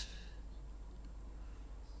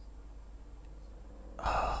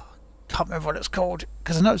 Oh, can't remember what it's called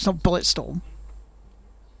because I know it's not Bulletstorm.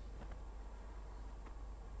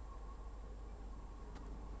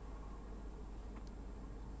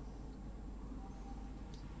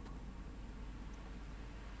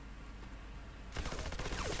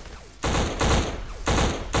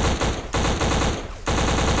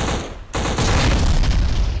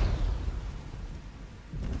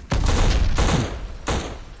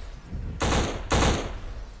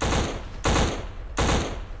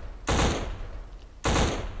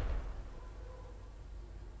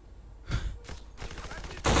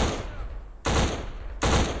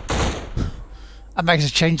 That makes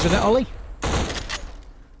a change, doesn't it, Ollie?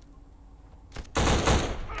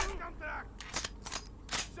 Контакт!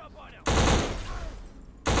 Все понял.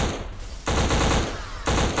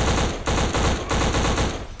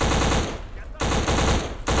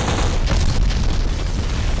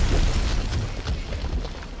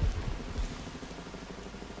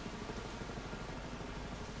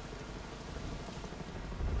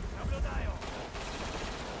 Наблюдаю.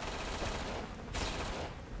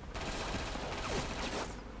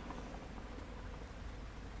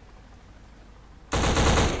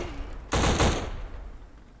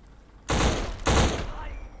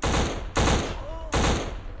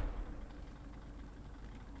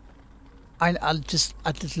 I just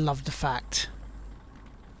love the fact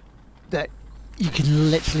that you can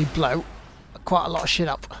literally blow quite a lot of shit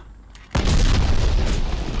up.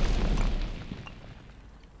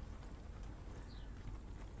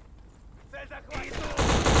 Цель захвачена.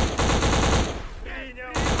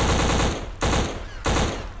 Принял.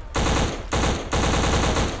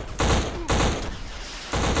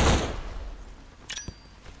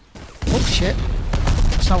 Oh shit,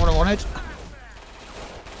 that's not what I wanted.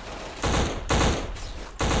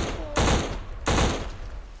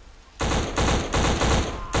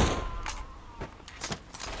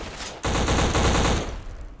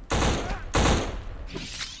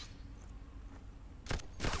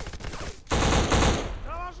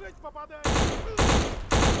 Наложить попадание.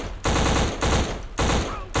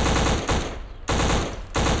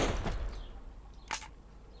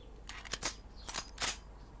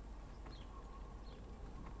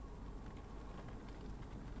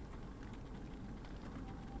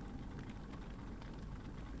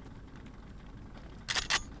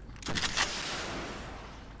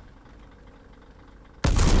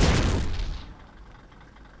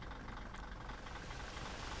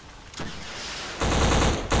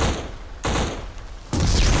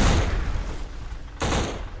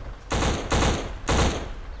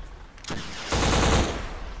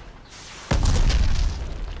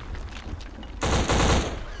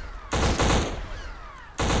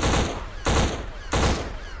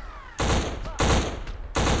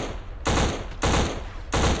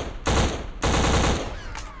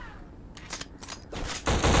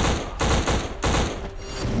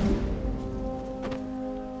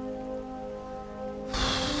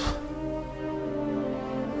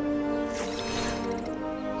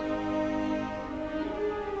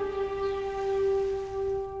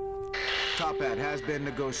 Top hat has been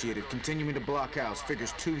negotiated. Continuing to blockhouse.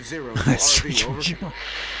 Figures 2-0 to Sweet. RV. Over.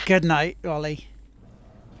 Good night, Ollie.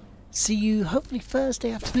 See you hopefully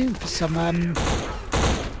Thursday afternoon for some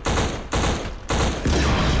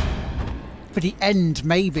for the end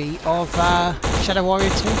maybe of Shadow Warrior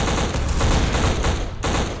 2.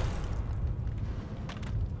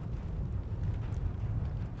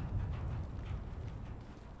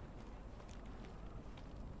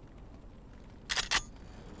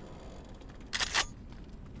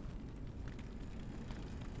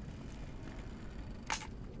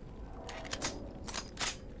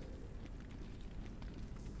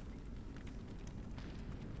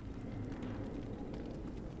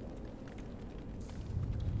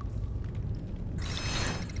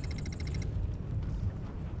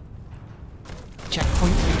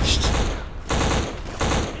 Checkpoint reached.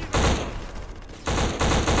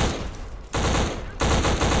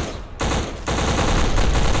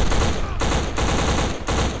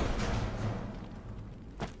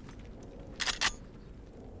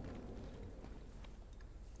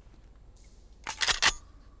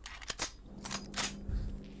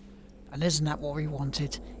 And isn't that what we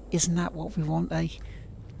wanted? Isn't that what we want, eh?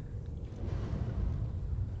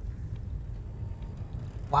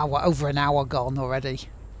 Wow, we're over an hour gone already.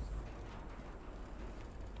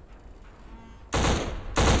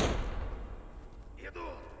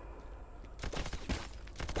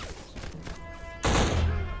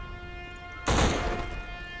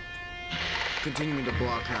 Continuing to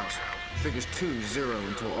blockhouse. Figures 2-0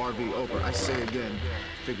 until RV over. I say again.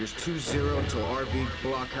 Figures 2-0 until RV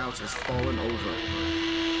blockhouse has fallen over.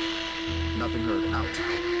 Nothing heard. Out.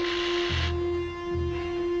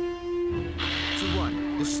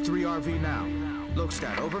 2-1. This is 3RV now.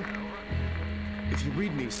 Logstat, over. If you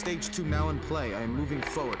read me, stage 2 now in play. I am moving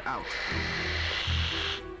forward. Out.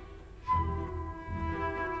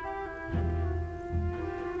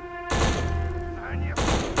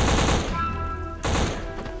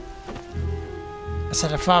 I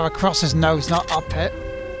said a far across his nose, not up it.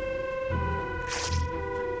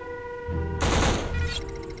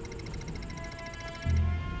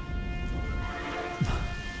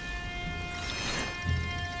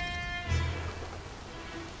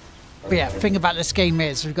 But yeah, the thing about this game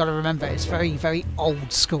is, we've got to remember, it's very, very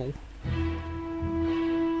old school.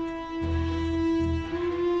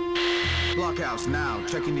 Blockhouse now.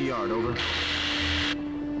 Checking the yard. Over.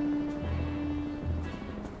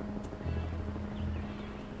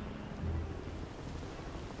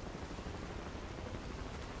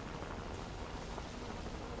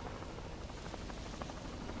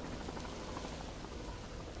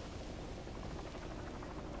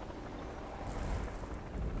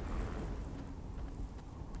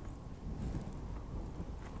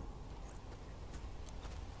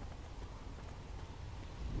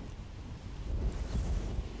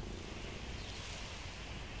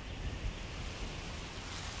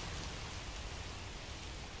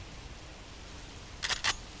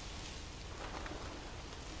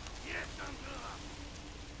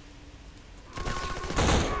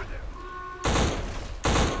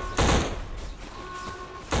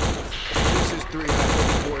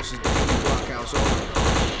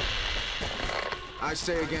 I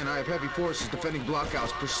say again, I have heavy forces defending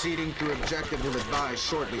blockhouse. Proceeding through objective will advise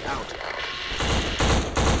shortly. Out.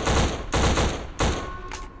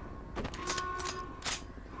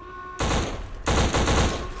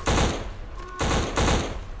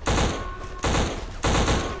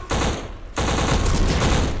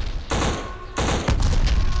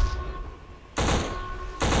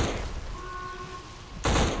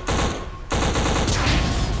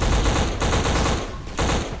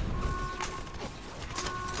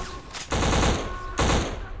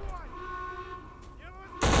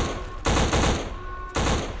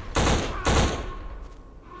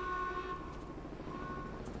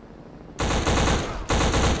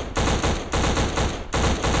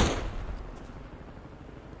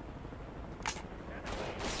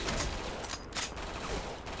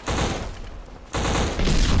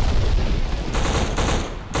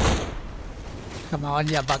 Come on,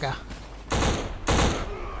 you bugger.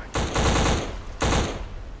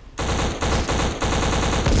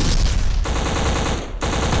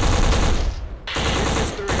 This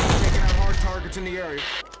is 3. I'm taking out hard targets in the area.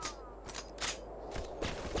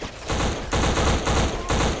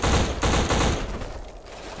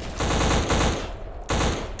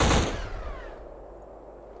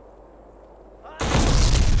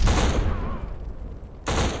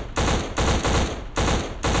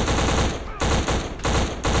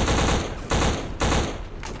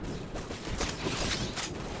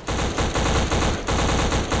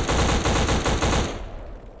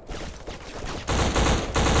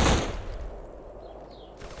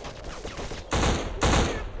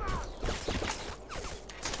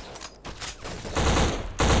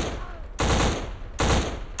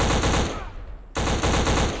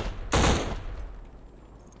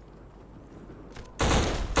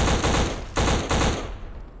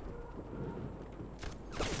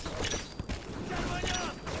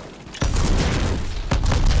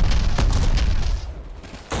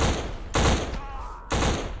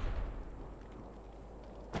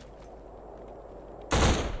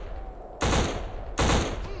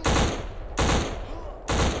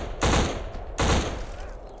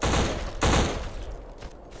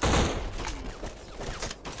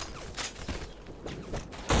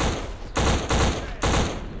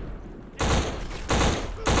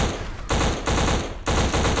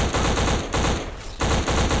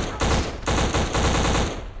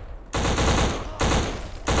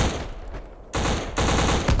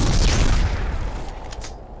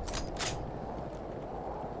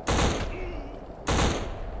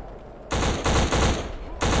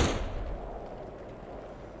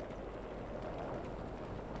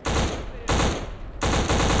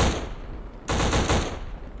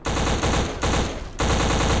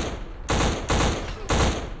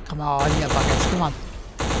 on, you buggers, come on.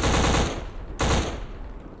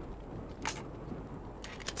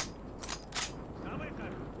 На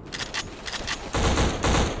выход!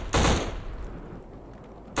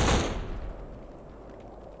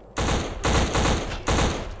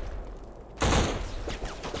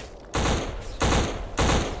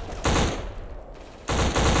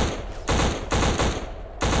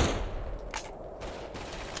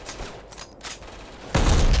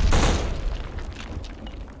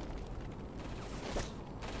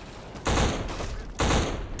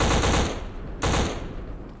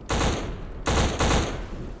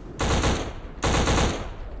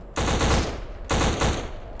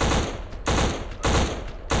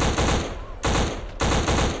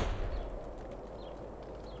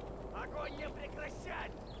 Огонь не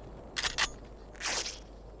прекращать!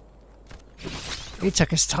 He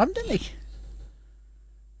took his time, didn't he?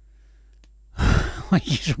 I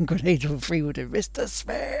used some grenades for free with it, Mr.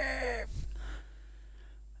 Smith.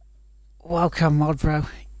 Welcome, mod bro.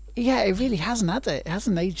 Yeah, it really hasn't had it. It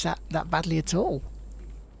hasn't aged that badly at all.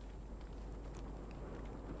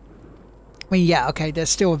 I mean, yeah, okay, there's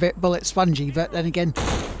still a bit bullet spongy, but then again,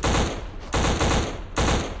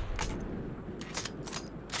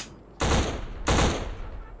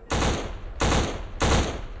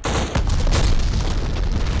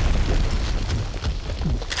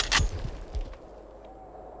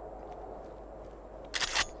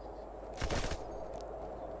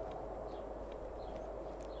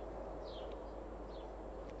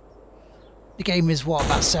 the game is what,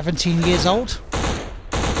 about 17 years old?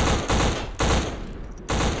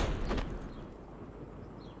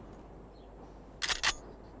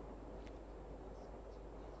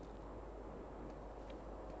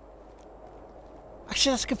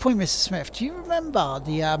 Actually, that's a good point, Mr. Smith. Do you remember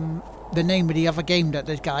the name of the other game that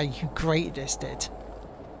the guy who created this did?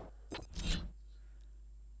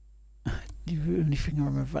 The only thing I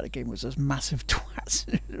remember about the game was those massive twats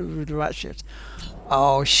with the rat shift.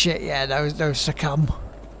 Oh shit, yeah, those succumb.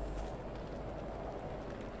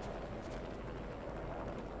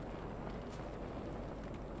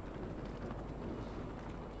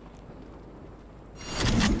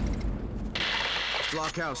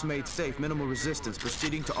 Blockhouse made safe, minimal resistance.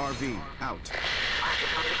 Proceeding to RV. Out.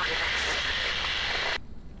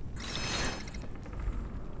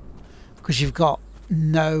 Because you've got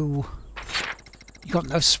no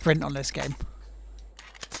sprint on this game.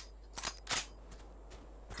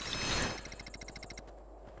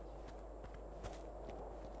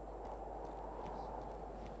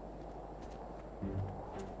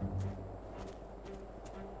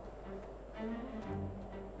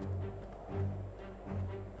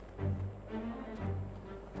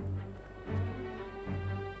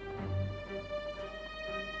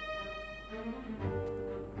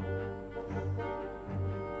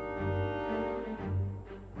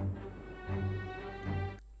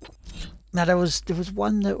 Now there was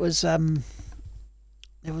one that was there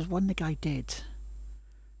was one the guy did,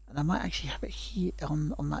 and I might actually have it here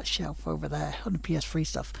on that shelf over there on the PS3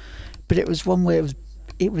 stuff, but it was one where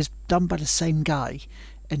it was done by the same guy,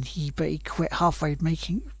 and he quit halfway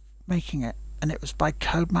making it, and it was by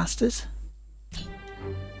Codemasters.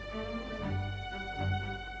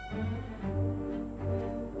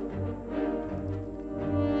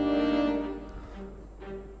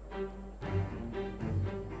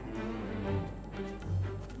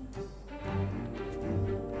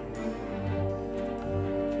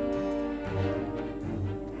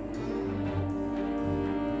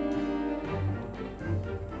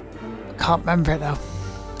 Can't remember it though.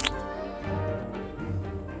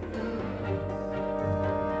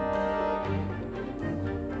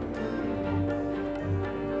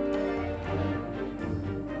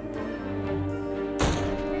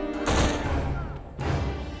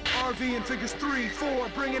 RV in figures 3, 4,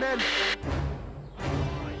 bring it in.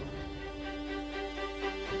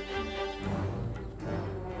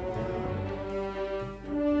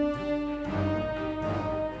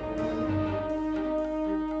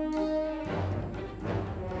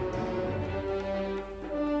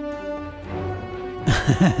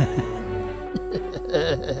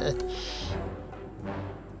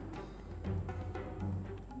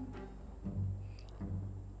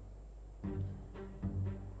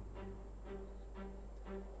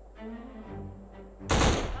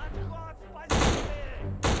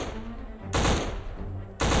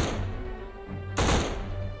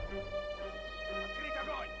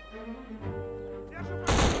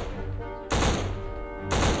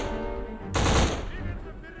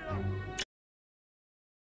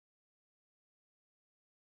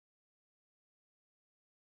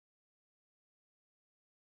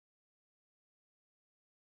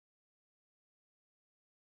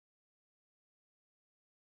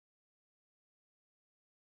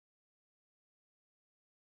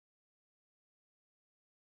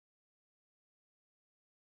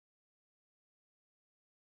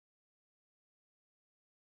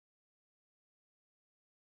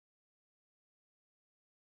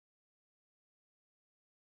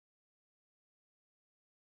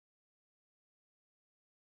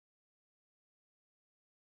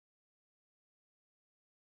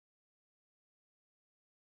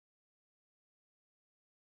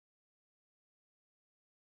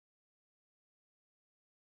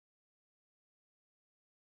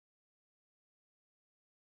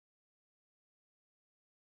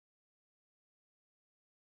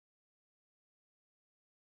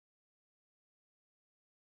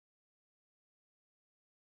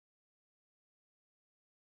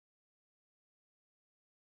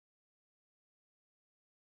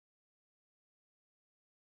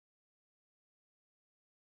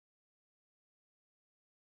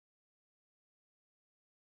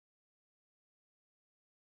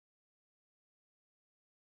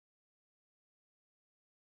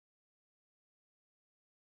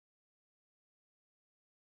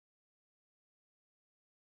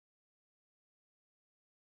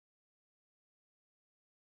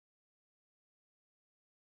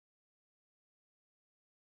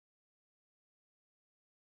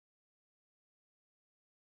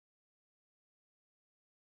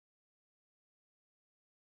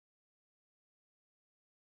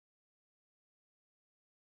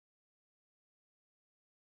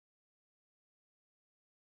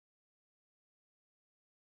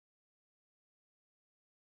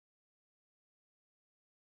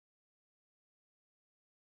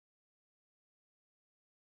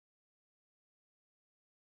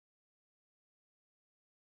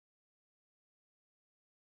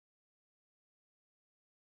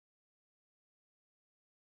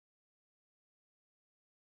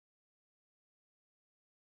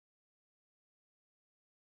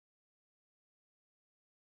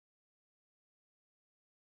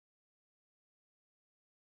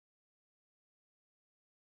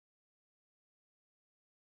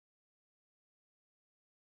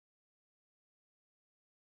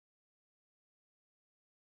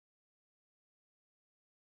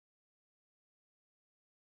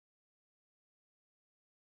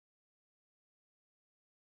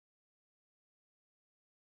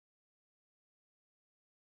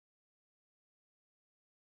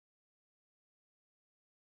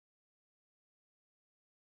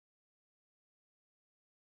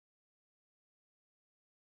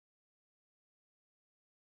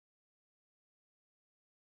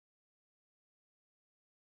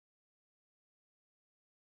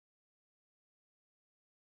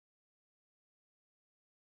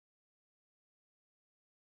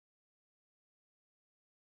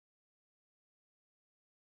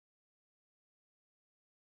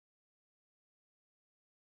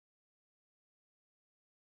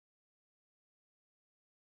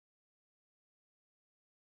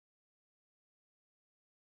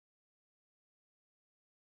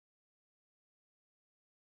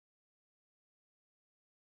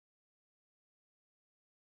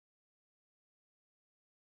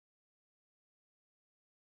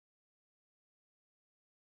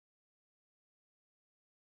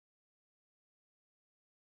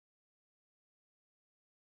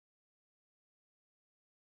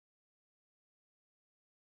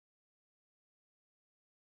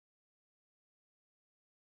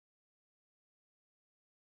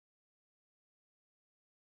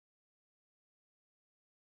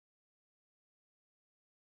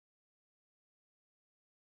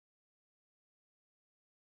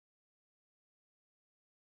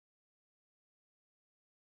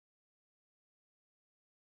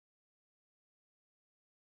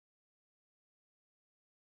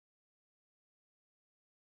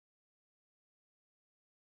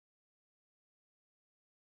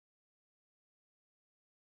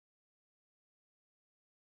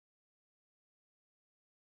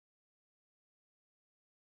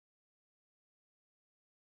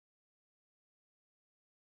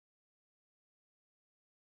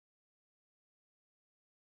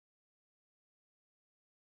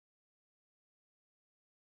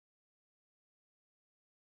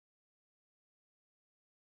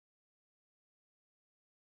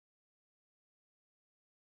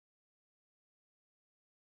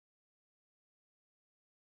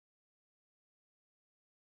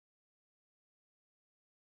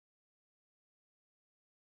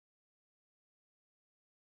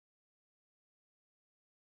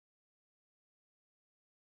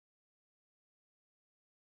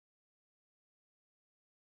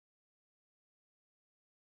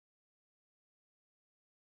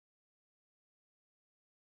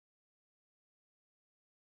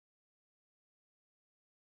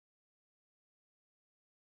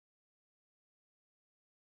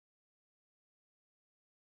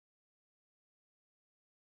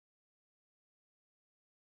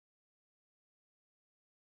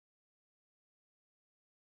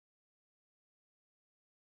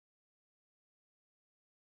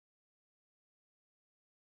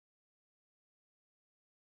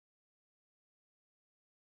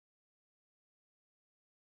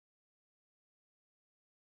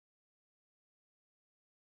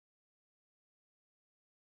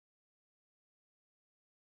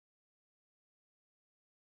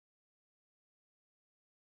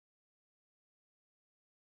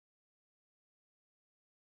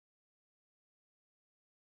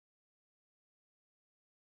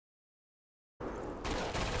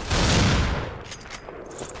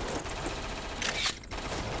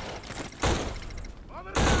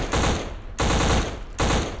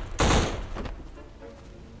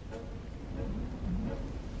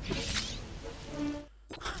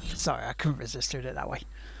 Sorry, I couldn't resist doing it that way.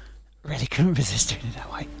 Really couldn't resist doing it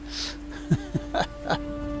that way.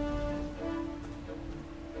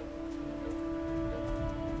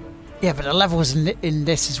 Yeah, but the levels in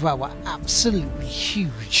this as well were absolutely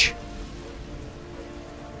huge.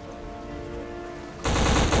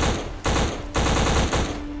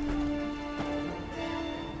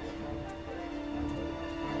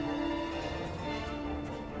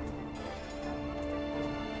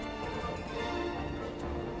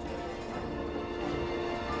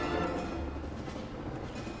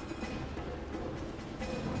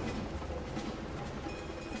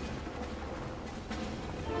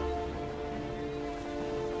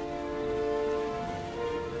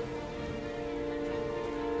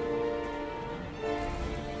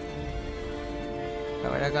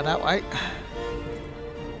 Oh, wait, I got that way.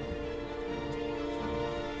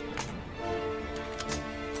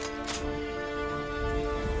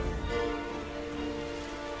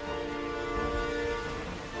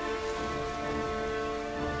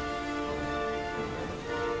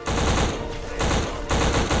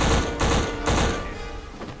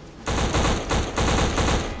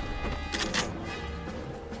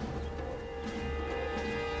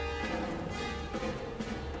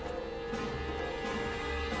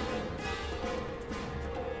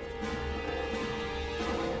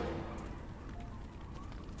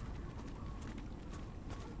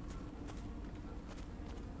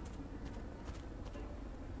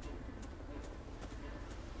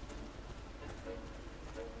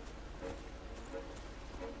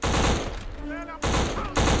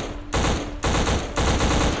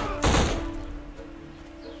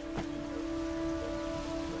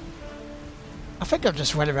 I think I've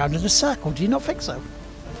just went around in a circle. Do you not think so?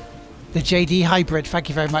 The JD Hybrid, thank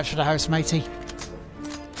you very much for the house, matey.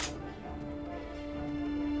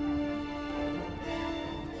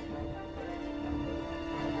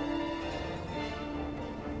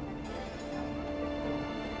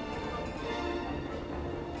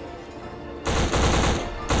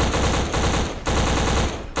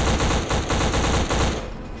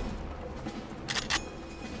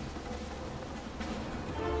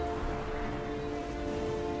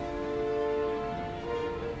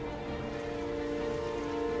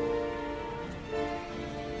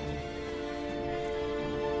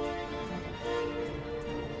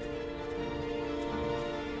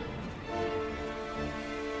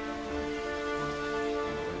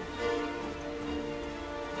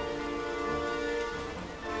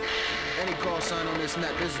 Any call sign on this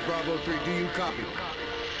net. This is Bravo 3. Do you copy?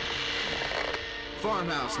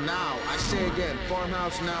 Farmhouse, now. I say again,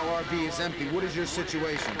 farmhouse now, RB is empty. What is your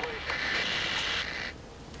situation?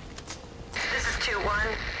 This is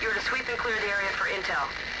 2-1. You're to sweep and clear the area for intel.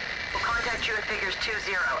 We'll contact you in figures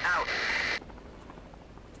 2-0. Out.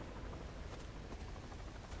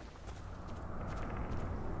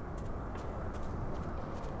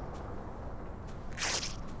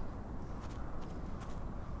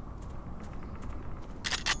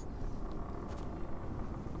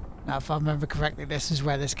 Now, if I remember correctly, this is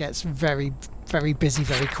where this gets very, very busy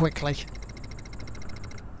very quickly.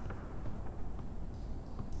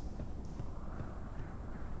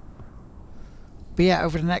 But yeah,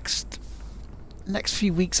 over the next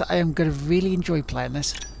few weeks, I am going to really enjoy playing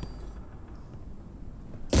this.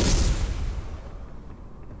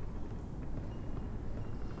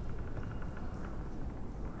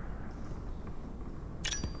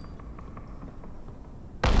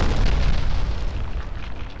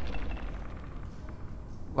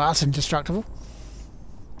 Well, that's indestructible.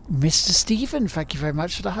 Mr. Stephen, thank you very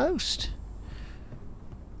much for the host.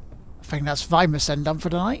 I think that's Vimus then done for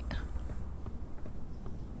the night.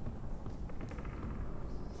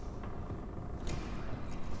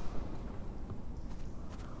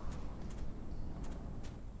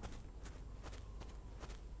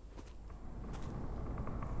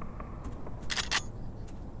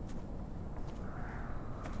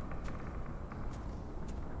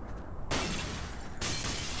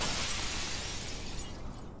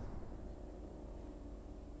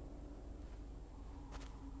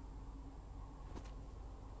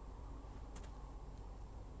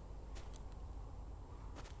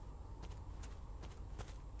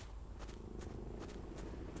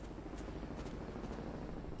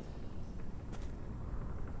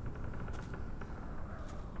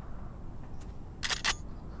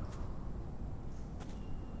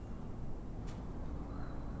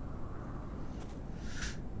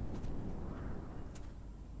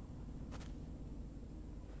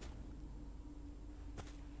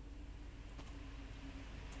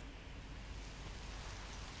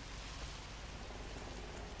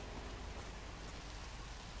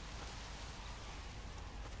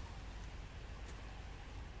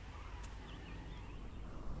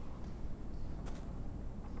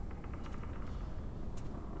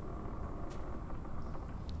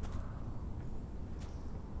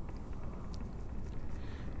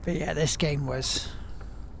 But yeah, this game was...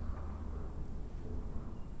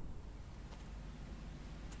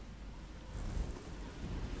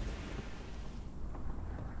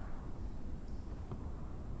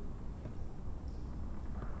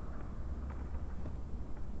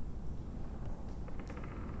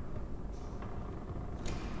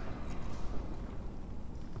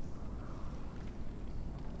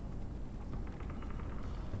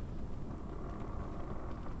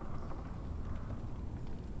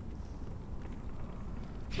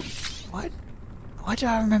 Why do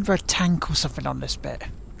I remember a tank or something on this bit?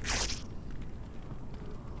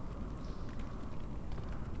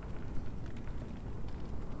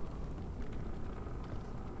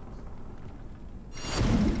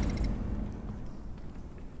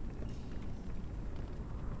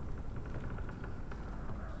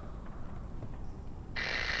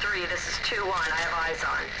 This is 2-1. I have eyes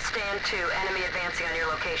on. Stand 2. Enemy advancing on your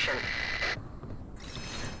location.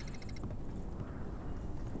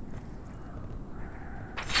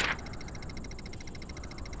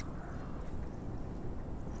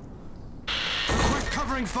 Request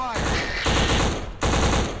covering fire.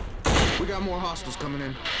 We got more hostiles coming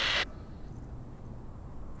in.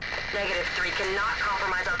 Negative 3. Cannot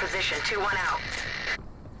compromise our position. 2-1 out.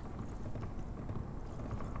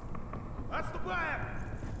 Отступаем!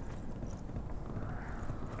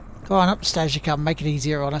 Go on, up the stairs you come, make it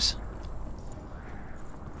easier on us.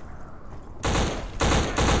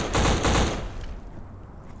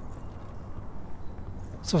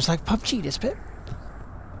 So it's like PUBG this bit.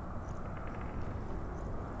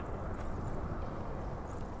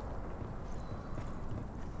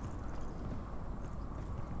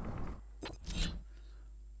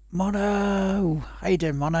 Mono! How you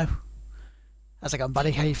doing, Mono? How's it going,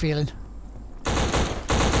 buddy? How you feeling?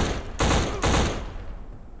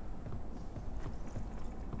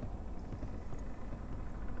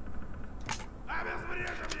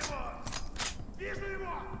 Обезврежем его! Вижу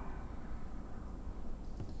его!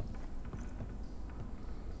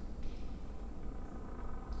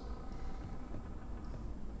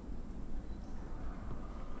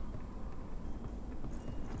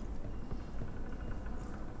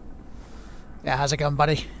 Yeah, how's it going,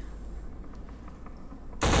 buddy?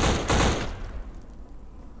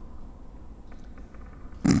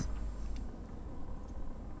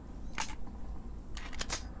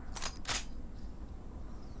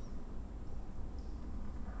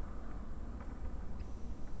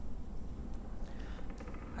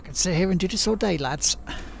 I can sit here and do this all day, lads.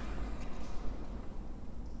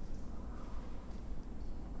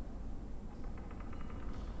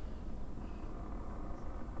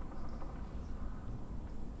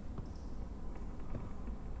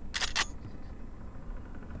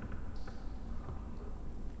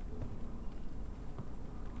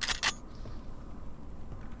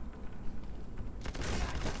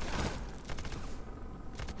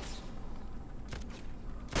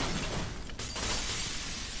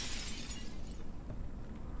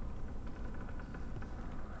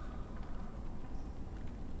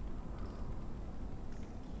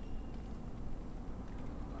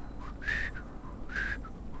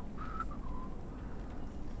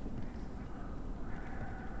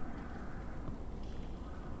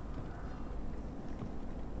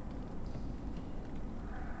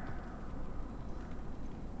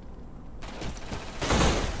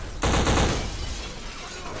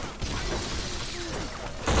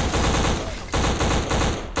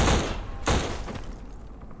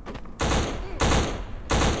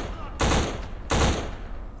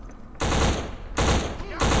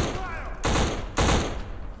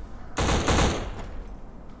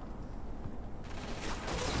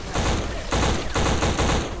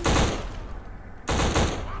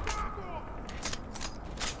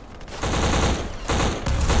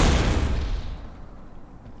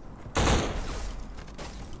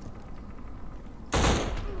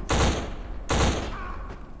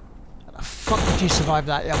 How the fuck did you survive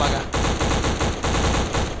that, you bugger?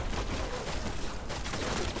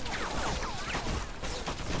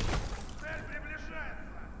 Цель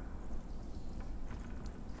приближается!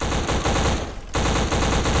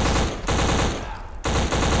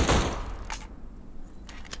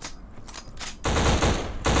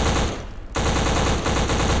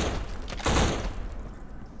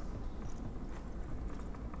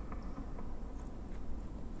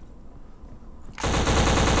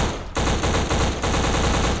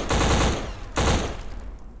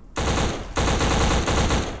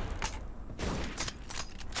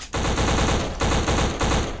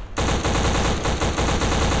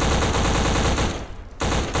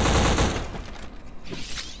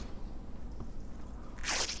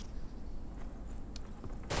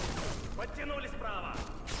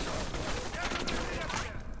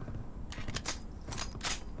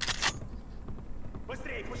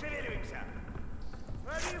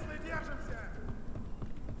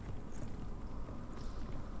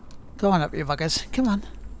 Go on up, you buggers. Come on.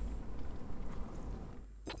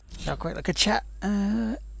 Have a quick look at chat.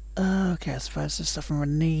 Okay, I suppose there's stuff from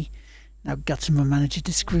Renee. Now Guttimer manager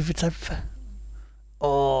disagreed with type.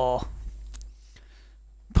 Oh.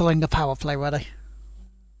 Pulling a power play, were they?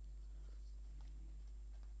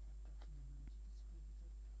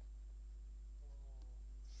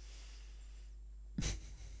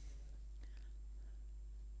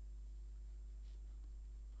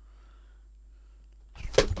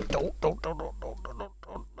 No.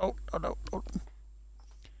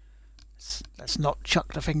 Let's not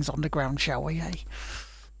chuck the things on the ground, shall we, eh?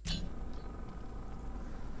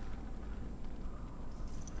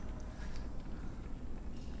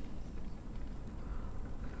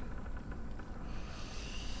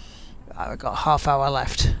 Right, we've got a half hour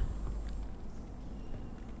left.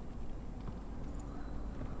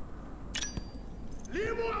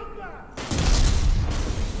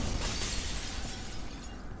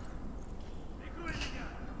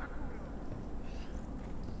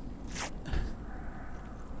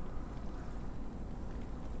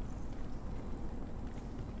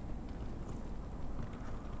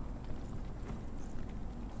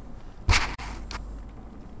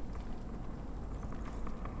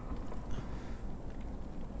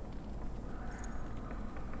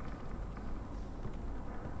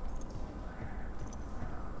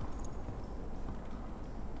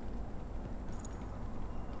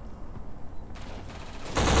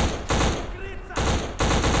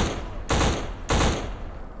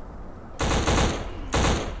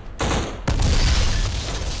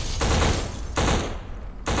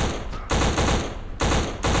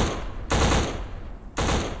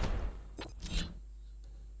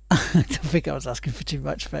 I don't think I was asking for too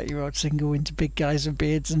much, 30-year-old single into big guys with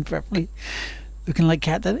beards and preferably looking like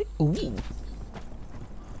Cat Daddy. Ooh.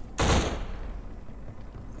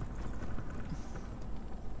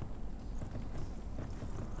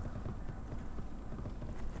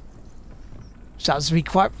 Sounds to be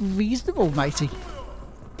quite reasonable, matey.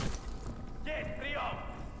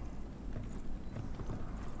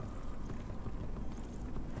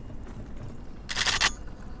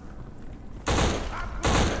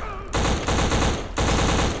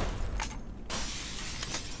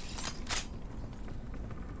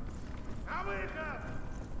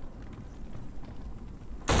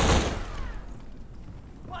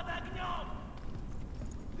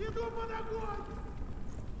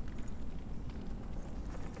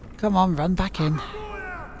 Come on, run back in.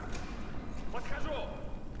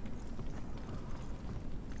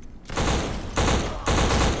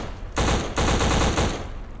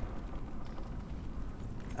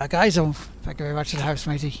 Guys, thank you very much for the house,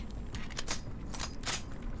 matey.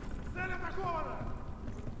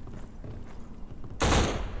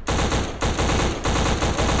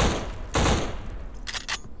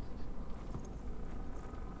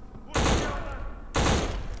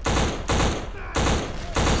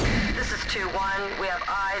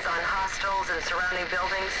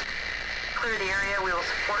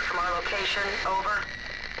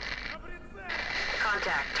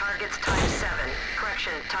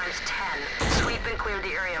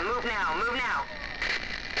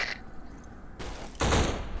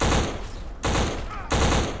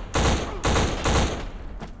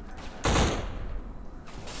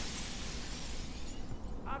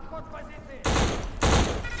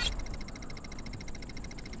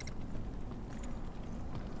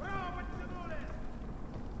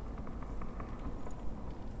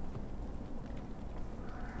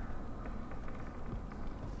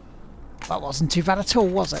 That wasn't too bad at all,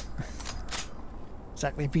 was it?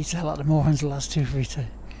 Exactly, beat the hell out of the morons the last 2-3-2.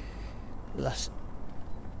 Last.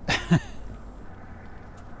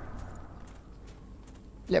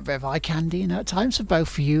 Little bit of eye candy, you know, at times for both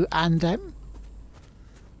for you and them.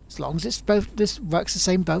 As long as it's both, this works the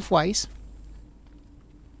same both ways.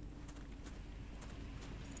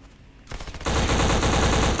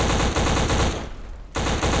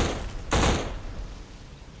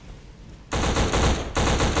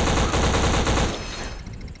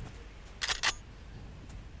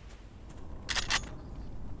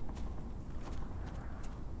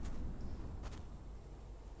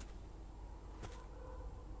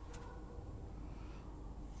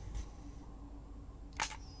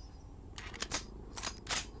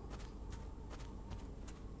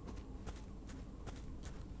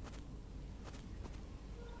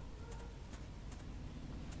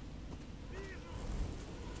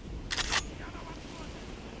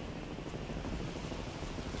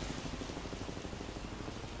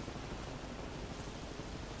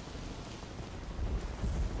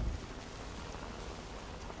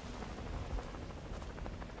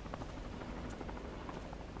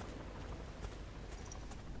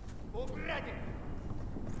 сзади!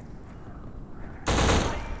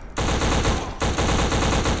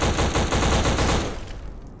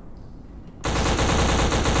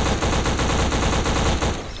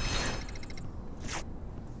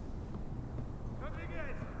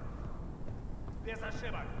 Продвигается! Без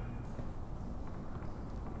ошибок!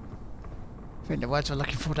 I think the words we're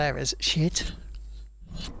looking for there is shit.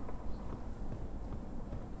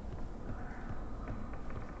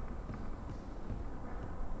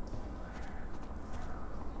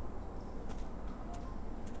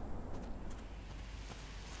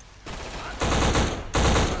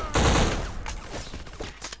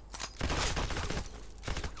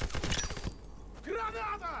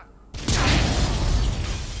 Граната!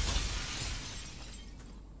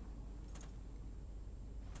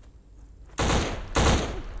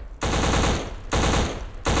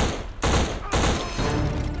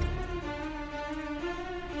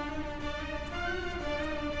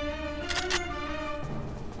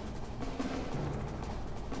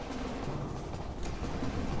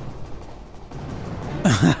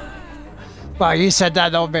 Well, you said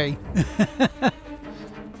that, not me.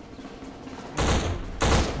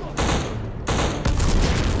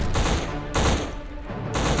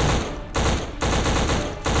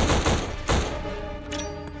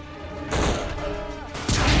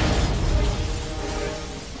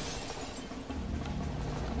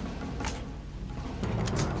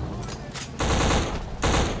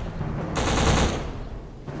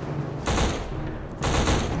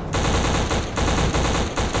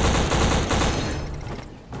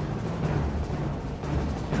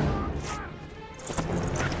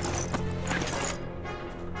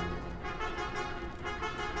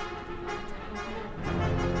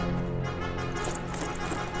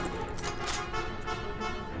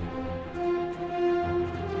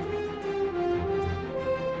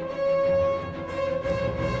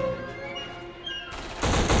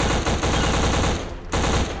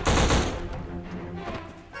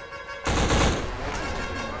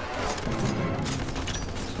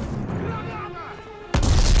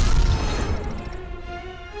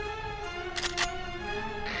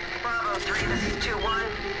 Bravo 3, this is 2-1.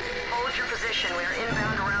 Hold your position. We are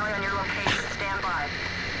inbound to rally on your location. Stand by.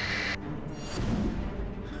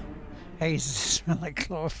 Hey, it smell like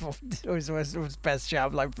chloroform. It always was the best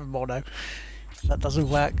job, like from mono. That doesn't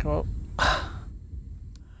work. Well, oh,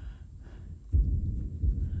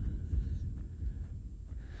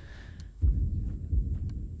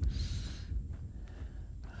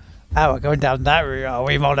 we're going down that route, are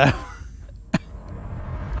we, mono?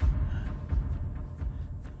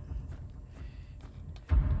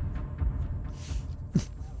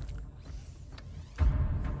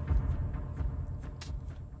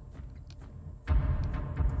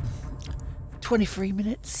 23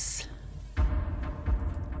 minutes.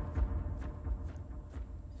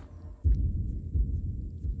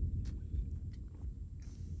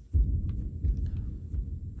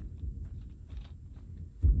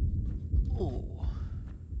 Oh.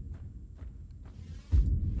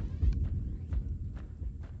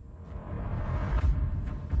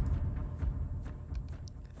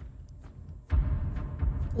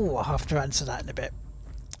 Oh, I'll have to answer that in a bit.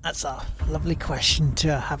 That's a lovely question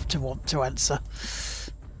to have to want to answer.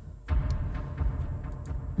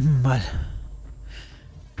 But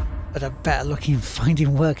I'm better looking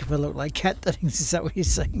finding work if I look like cat things, is that what you're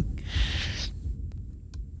saying?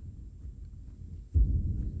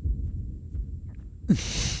 We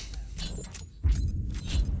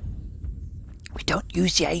don't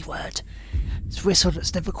use the A word. It's a whistle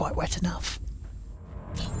that's never quite wet enough.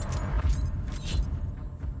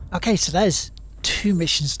 Okay, so there's 2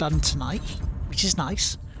 missions done tonight, which is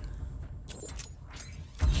nice.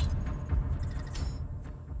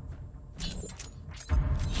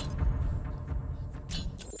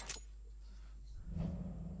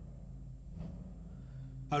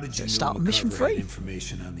 How did you Start know mission McCarver had 3.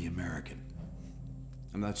 information on the American?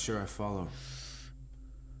 I'm not sure I follow.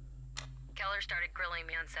 Keller started grilling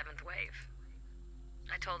me on 7th Wave.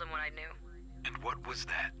 I told him what I knew. And what was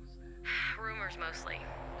that? Rumors mostly.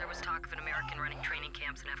 There was talk of an American running training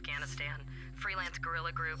camps in Afghanistan, freelance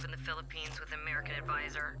guerrilla group in the Philippines with an American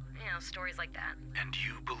advisor. You know, stories like that. And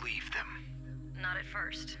you believed them? Not at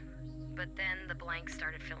first. But then the blanks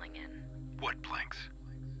started filling in. What blanks?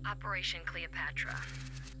 Operation Cleopatra.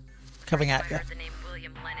 Coming at First you. I heard the name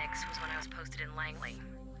William Lennox was when I was posted in Langley.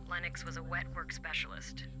 Lennox was a wet work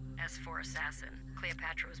specialist. S4 assassin.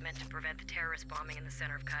 Cleopatra was meant to prevent the terrorist bombing in the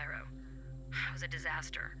center of Cairo. It was a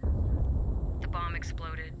disaster. The bomb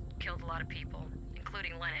exploded, killed a lot of people,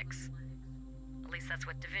 including Lennox. At least that's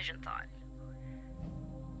what Division thought.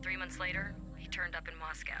 3 months later, he turned up in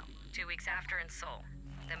Moscow. 2 weeks after in Seoul.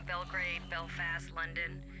 Then Belgrade, Belfast,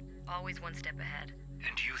 London. Always one step ahead.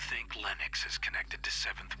 And you think Lennox is connected to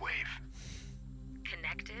 7th Wave?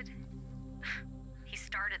 Connected? He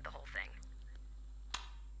started the whole thing.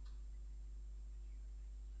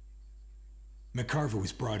 McCarver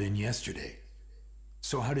was brought in yesterday.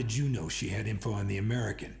 So how did you know she had info on the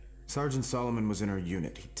American? Sergeant Solomon was in her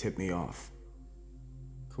unit. He tipped me off.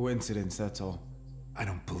 Coincidence, that's all. I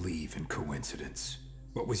don't believe in coincidence.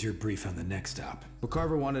 What was your brief on the next op?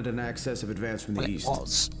 McCarver wanted an excessive advance from the east.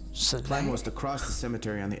 So The plan was to cross the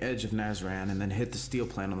cemetery on the edge of Nazran and then hit the steel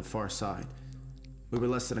plant on the far side. We were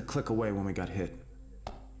less than a click away when we got hit.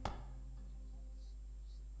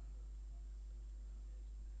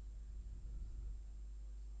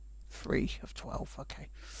 Three of 12, okay.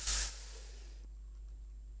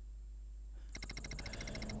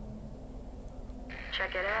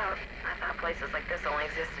 Check it out. I thought places like this only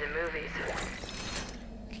existed in movies.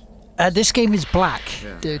 This game is black,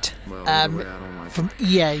 Yeah. dude. Well, either way, I don't like From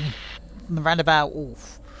EA, around about, what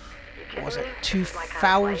was it,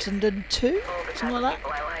 2002? Something like that?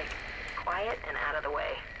 People I like. Quiet and out of the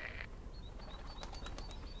way.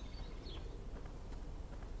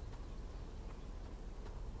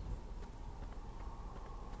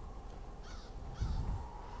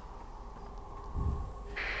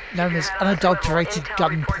 Known as unadulterated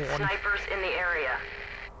gun porn. Snipers in the area.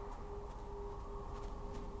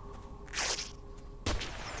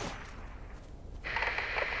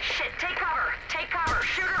 Shit, take cover! Take cover!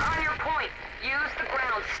 Shooter on your point! Use the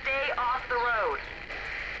ground. Stay off the road.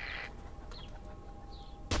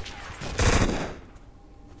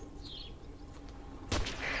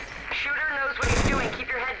 Shooter knows what he's doing. Keep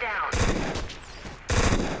your head down.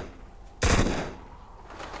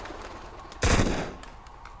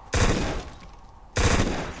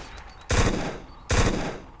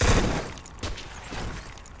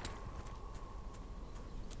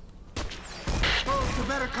 Oh,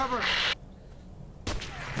 better cover.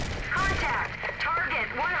 Contact! Target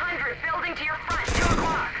 100, building to your front, 2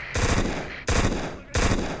 o'clock.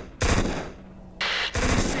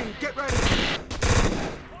 Enemy C, get ready.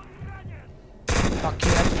 Fuck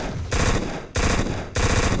yeah.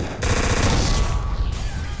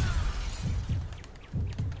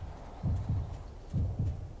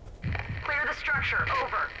 Clear the structure,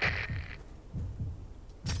 over.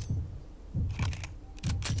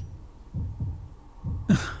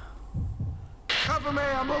 Cover me,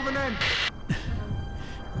 I'm moving in.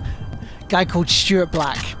 Guy called Stuart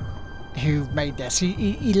Black, who made this.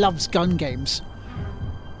 He loves gun games.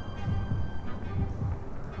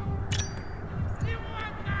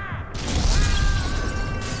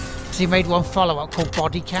 So he made one follow-up called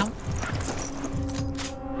Body Count.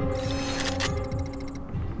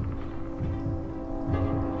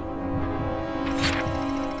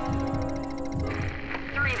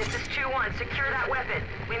 This is 2-1. Secure that weapon.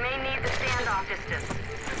 We may need the standoff distance.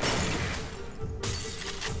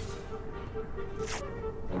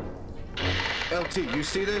 LT, you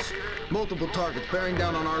see this? Multiple targets bearing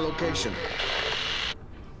down on our location.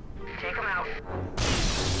 Take them out.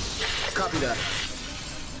 Copy that.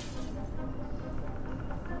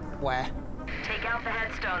 Where? Take out the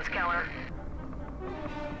headstones, Keller.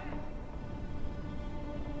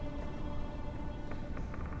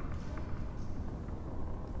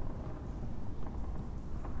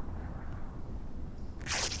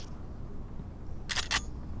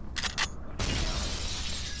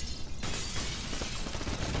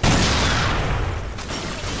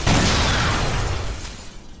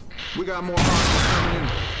 We got more hostiles coming in.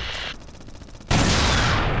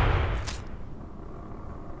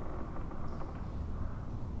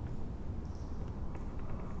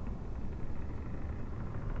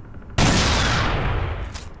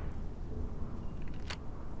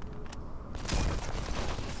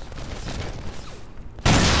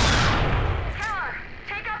 Keller,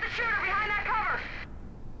 take out the shooter behind that cover.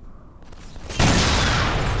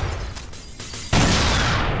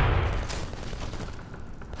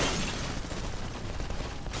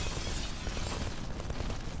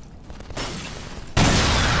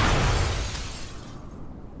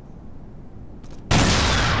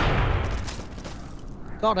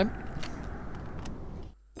 Got him.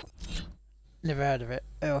 Never heard of it.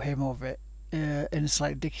 I'll hear more of it. In a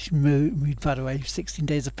slightly dickish mood, by the way. 16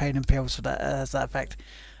 days of pain and pills for that has that effect.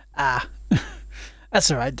 Ah.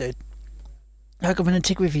 That's alright, dude. I'll come in and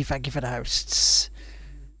tick with you. Thank you for the hosts.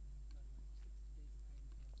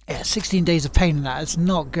 Yeah, 16 days of pain in that is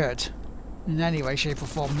not good. In any way, shape or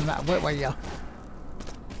form, no matter where you are.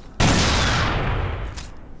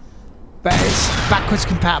 But it's backwards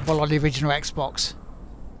compatible on the original Xbox.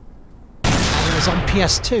 And was on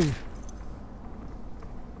PS2.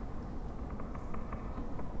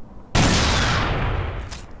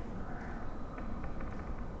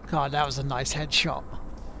 God, that was a nice headshot.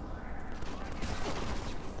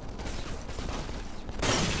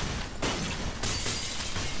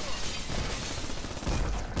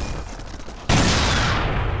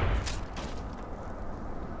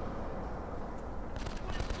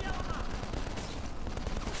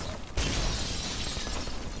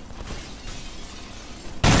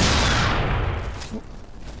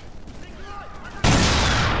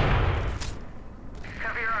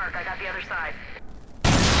 Cover your arc, I got the other side.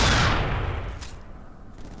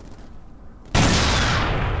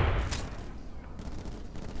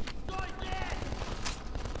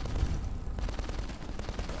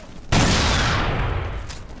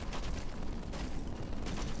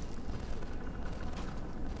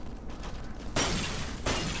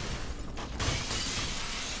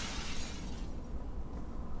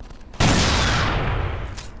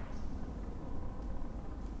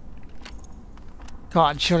 Come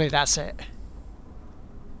on, surely that's it.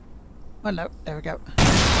 Well, no, there we go.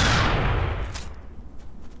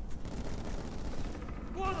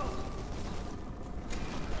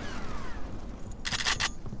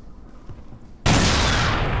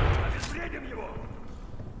 Обезвредим его!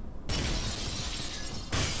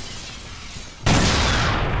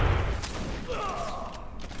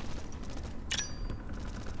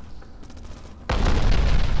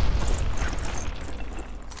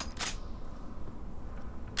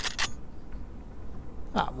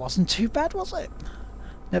 That wasn't too bad, was it?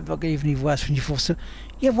 Never got even worse when you forced to.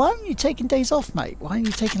 Yeah, why aren't you taking days off, mate? Why aren't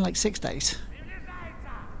you taking like 6 days?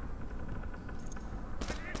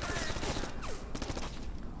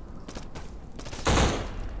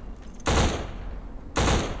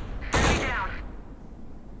 Enemy down.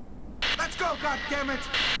 Let's go, goddammit!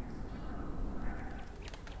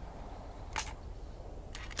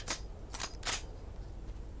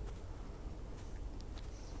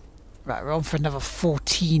 Right, we're on for another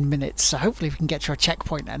 14 minutes, so hopefully we can get to our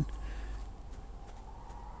checkpoint then.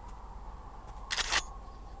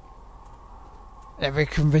 Then we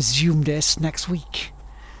can resume this next week.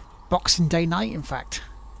 Boxing Day night, in fact.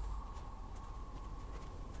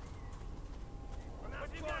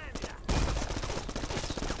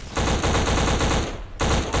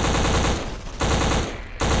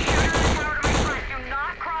 Shooter is power to my front. Do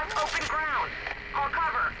not cross open ground. I'll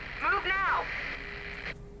cover. Move now.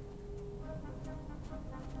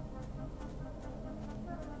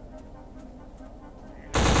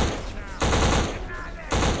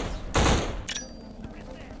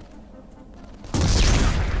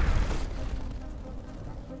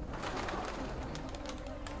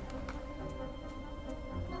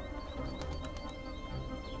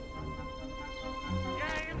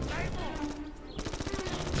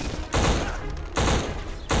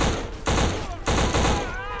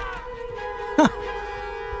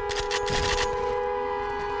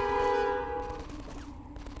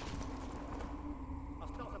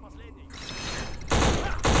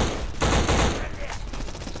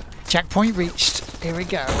 Checkpoint reached. Here we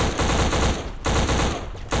go.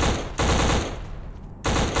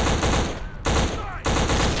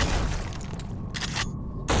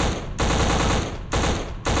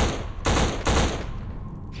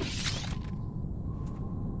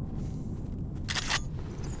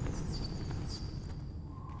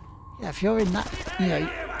 Yeah, if you're in that, you know,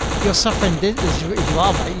 you're suffering as you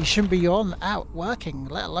are, mate, you shouldn't be out working,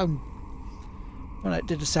 let alone when I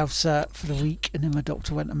did a self-cert for the week, and then my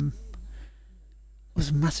doctor went and was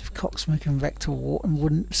a massive cock-smoking rectal wart and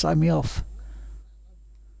wouldn't sign me off.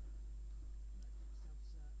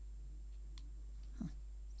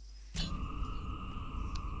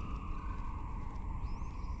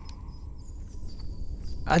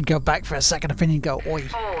 I'd go back for a second opinion and go, oi.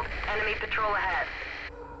 Hold. Enemy patrol ahead.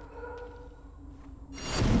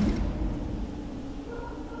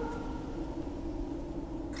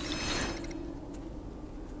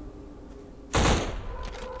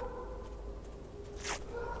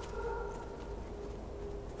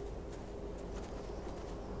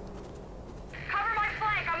 Cover my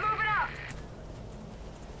flank. I'm moving up.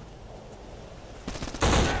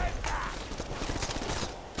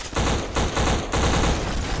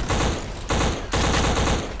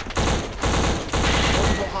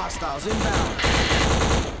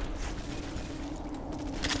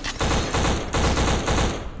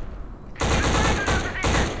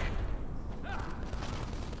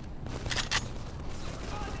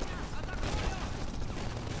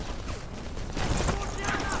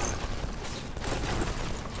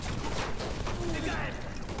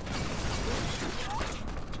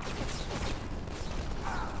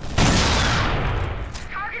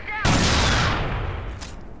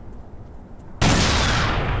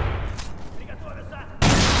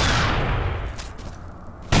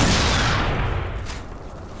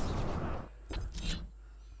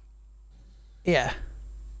 Yeah.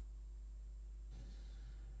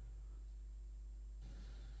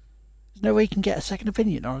 There's no way you can get a second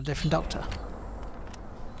opinion on a different doctor.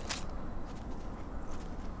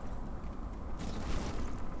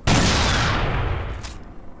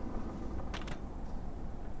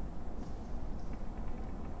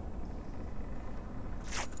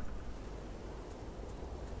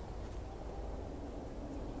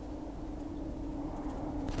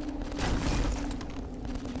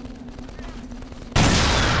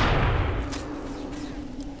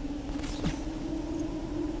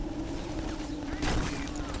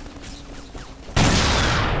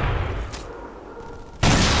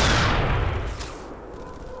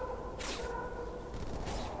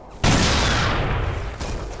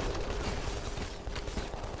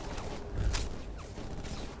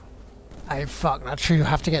 Hey, fuck, that's true. You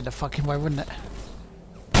have to get the fucking way, wouldn't it?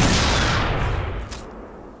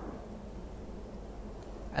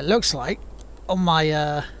 It looks like on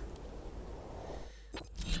my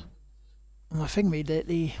thingy,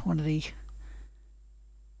 the one of the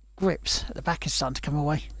grips at the back is starting to come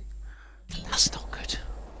away. That's not good.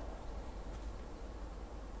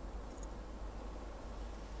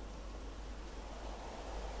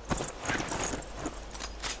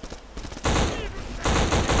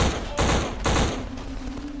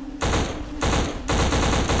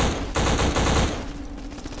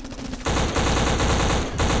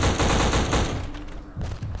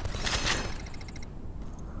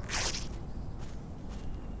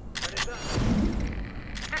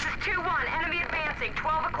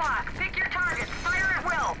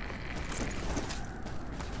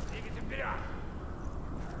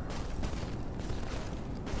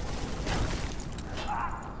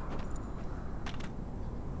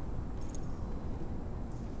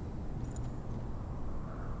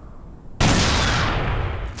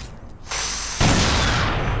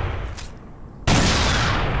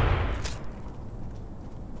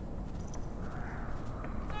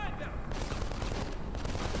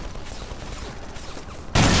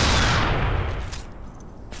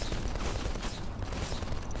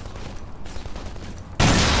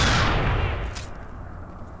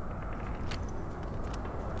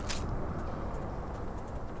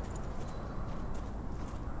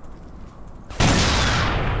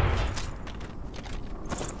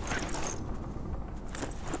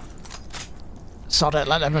 Sod it,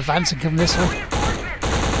 let them advance and come this way.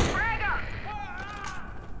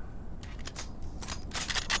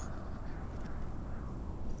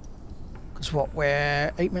 Because what,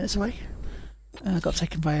 we're 8 minutes away? Got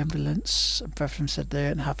taken by ambulance. Brethren said they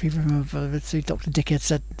weren't happy. Remember, Dr. Dickhead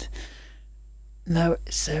said, no,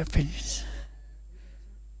 it's their opinions.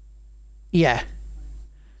 Yeah.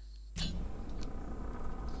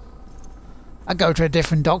 I'd go to a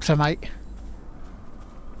different doctor, mate.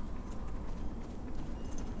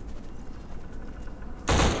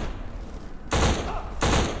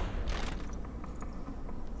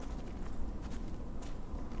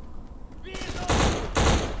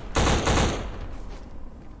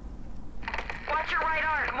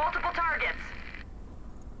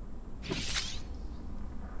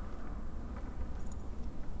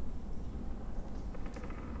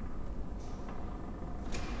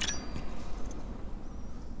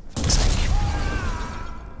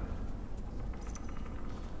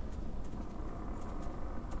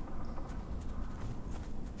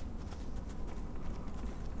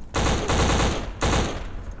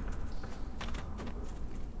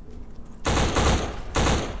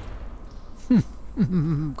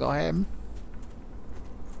 Got him.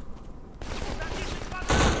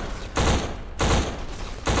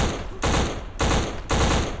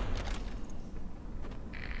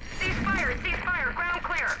 Ceasefire, ground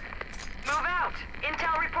clear. Move out.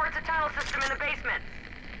 Intel reports a tunnel system in the basement.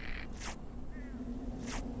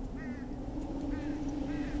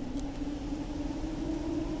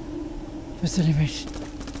 Facility.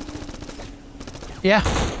 Yeah.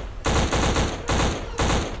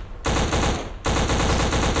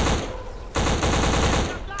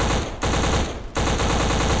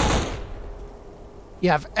 You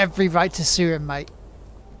have every right to sue him, mate.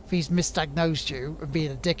 If he's misdiagnosed you and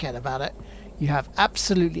being a dickhead about it, you have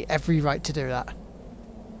absolutely every right to do that.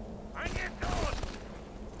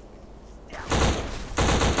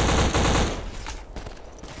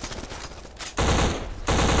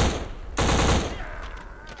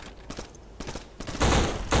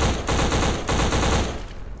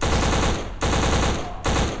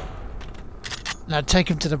 Now take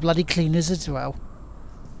him to the bloody cleaners as well.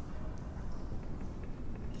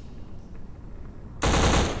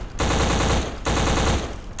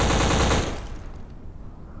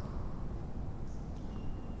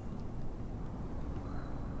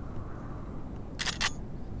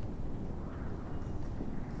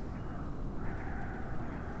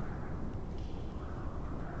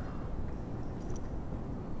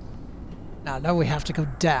 Now I know we have to go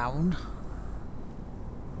down.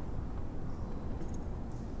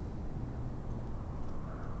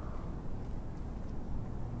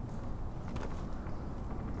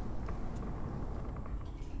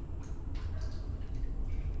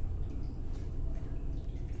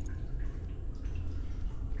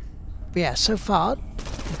 But yeah, so far,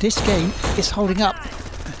 this game is holding up.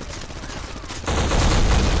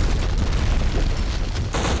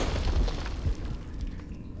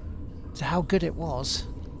 To how good it was.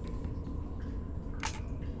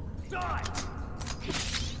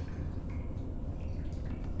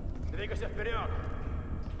 Двигайся вперед!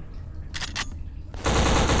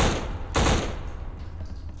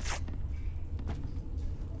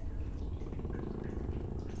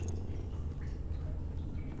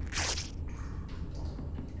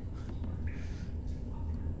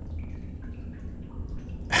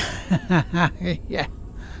 Yeah.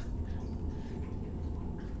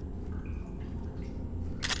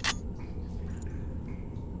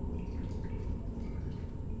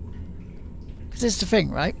 Because this is the thing,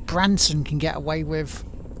 right? Branson can get away with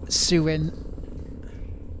suing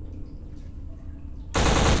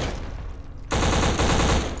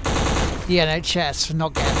the NHS for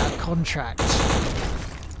not getting that contract.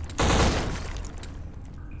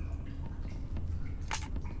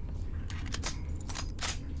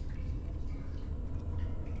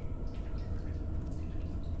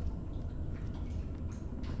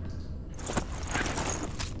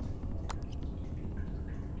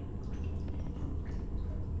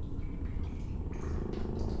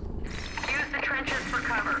 Use the trenches for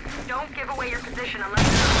cover. Don't give away your position unless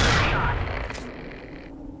you're a clear shot.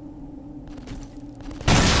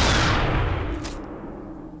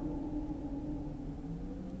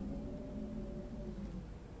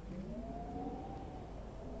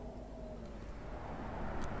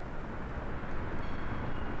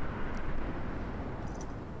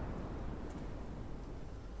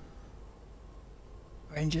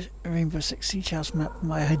 Rainbow Six Siege house map,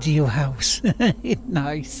 my ideal house.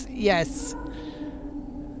 Nice, yes.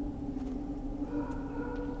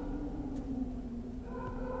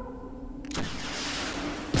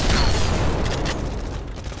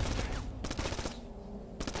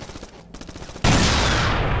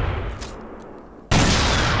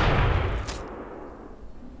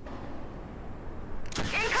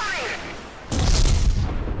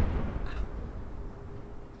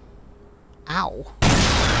 Ow.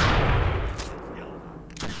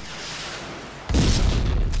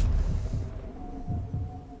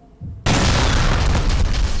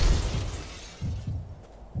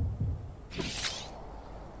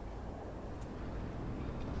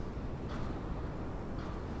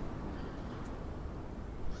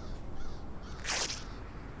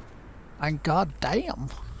 And goddamn.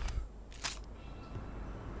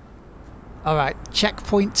 Alright,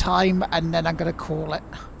 checkpoint time, and then I'm gonna call it.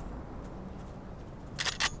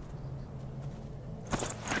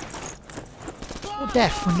 Or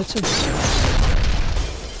death from the two.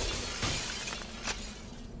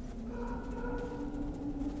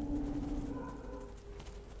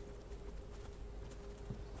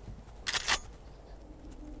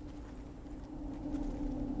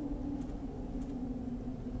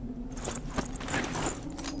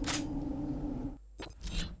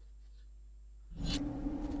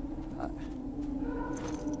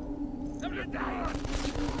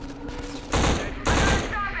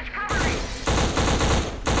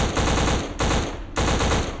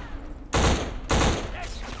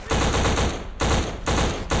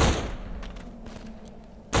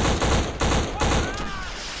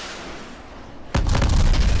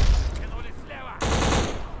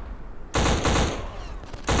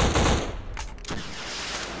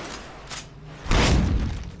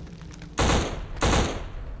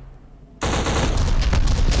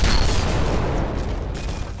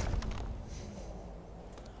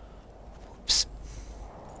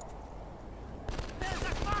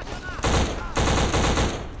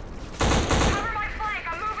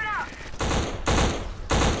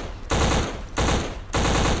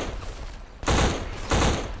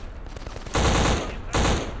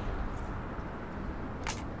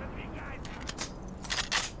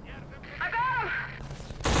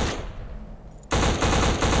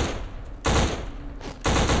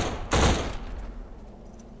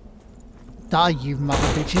 Die, you mother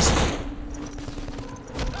bitches.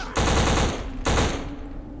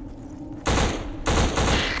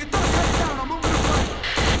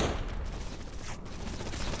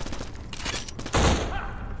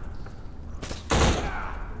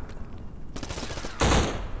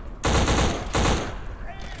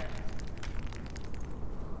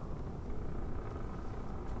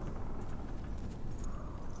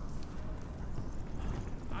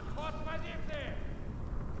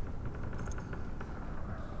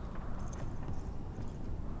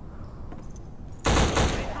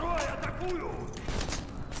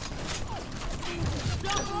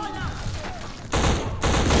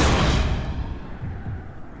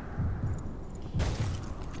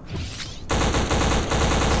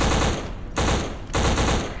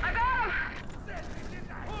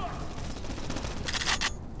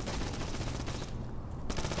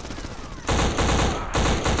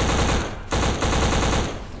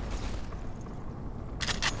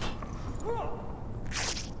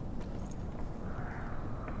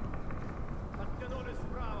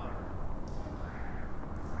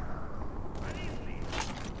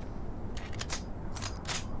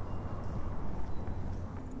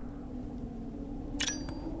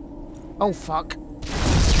 Oh fuck.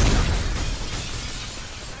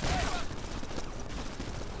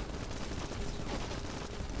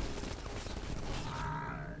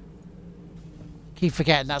 Keep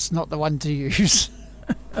forgetting that's not the one to use.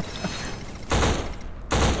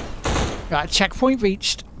 Right, checkpoint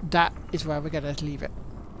reached. That is where we're going to leave it.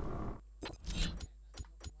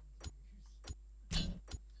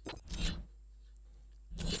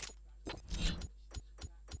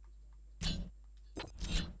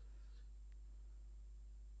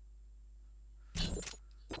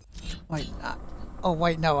 Wait, oh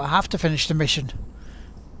wait, no, I have to finish the mission.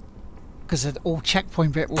 Because all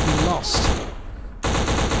checkpoint bit will be lost.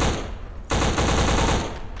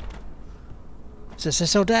 Is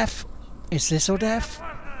this or death? Is this or death?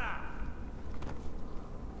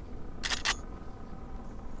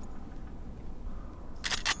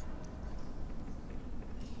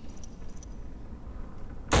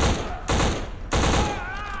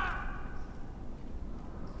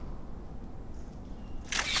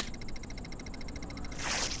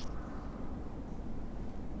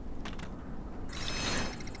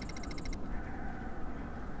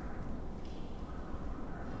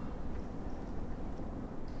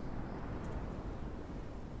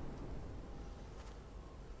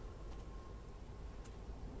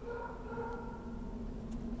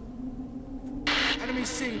 Enemy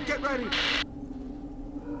C, get ready!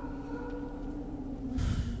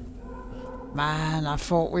 Man, I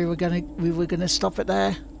thought we were gonna stop it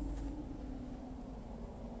there.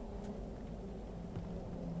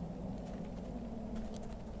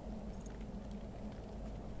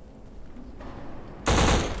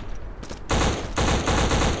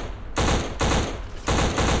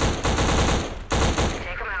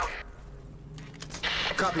 Take him out.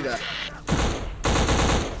 Copy that.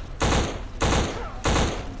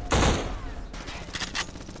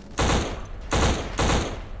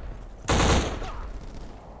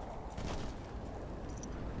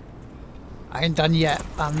 I ain't done yet.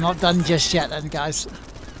 I'm not done just yet then, guys.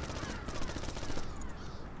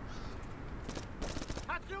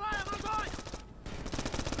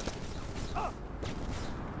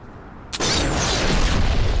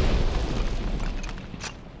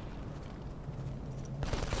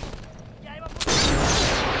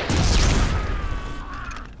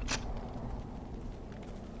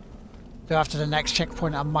 So after the next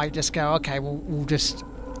checkpoint I might just go, okay, we'll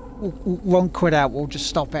won't quit out, we'll just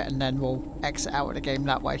stop it and then we'll exit out of the game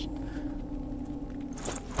that way.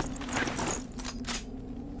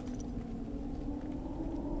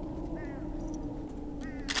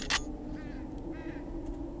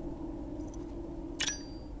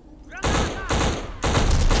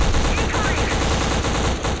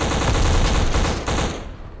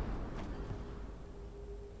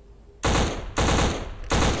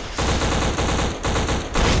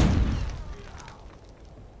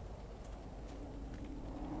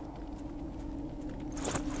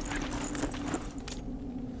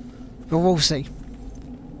 But we'll see.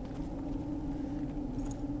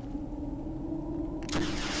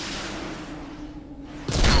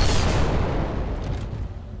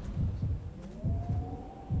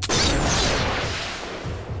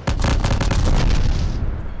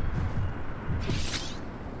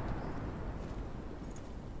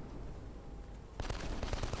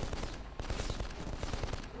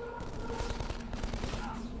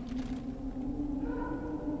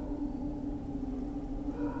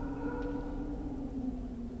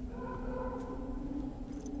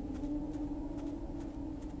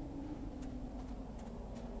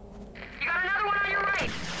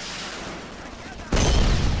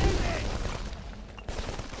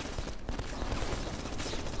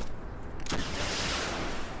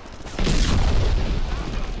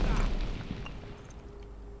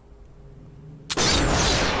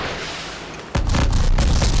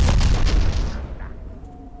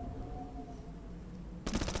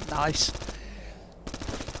 Nice.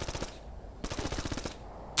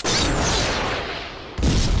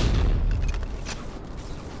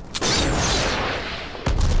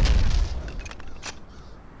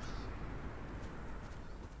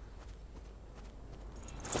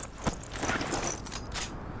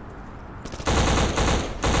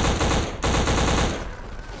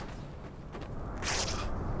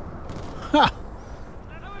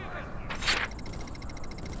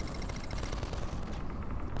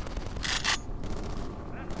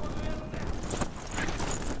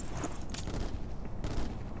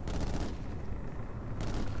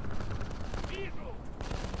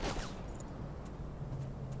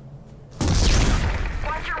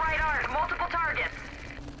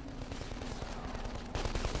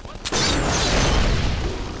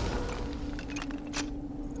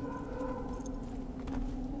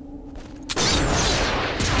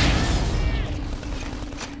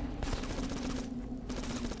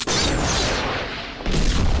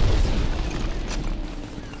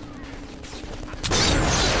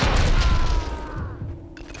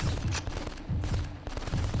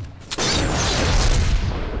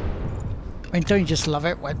 I mean, don't you just love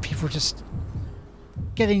it when people just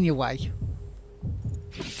get in your way?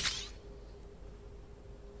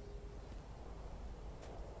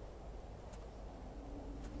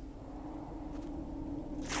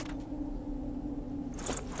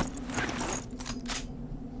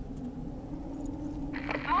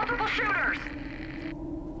 Multiple shooters!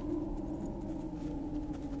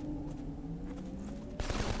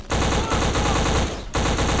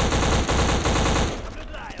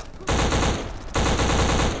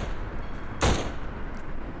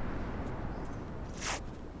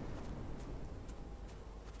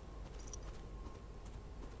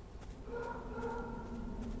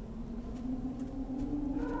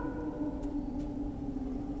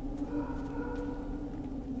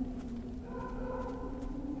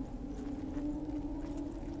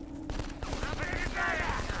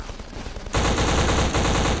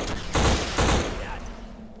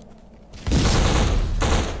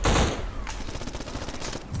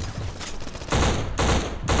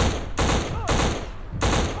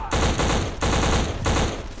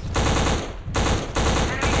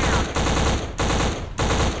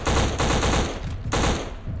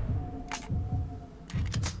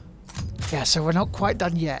 Yeah, so we're not quite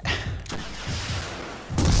done yet.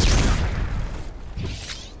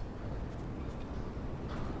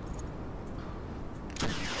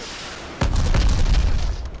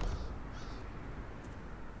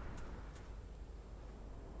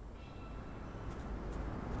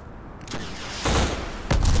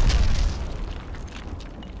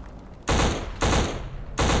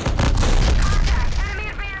 Enemy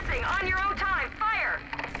advancing! On your own time! Fire!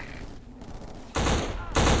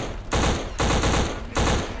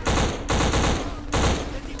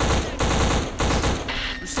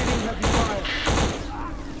 Receiving heavy fire.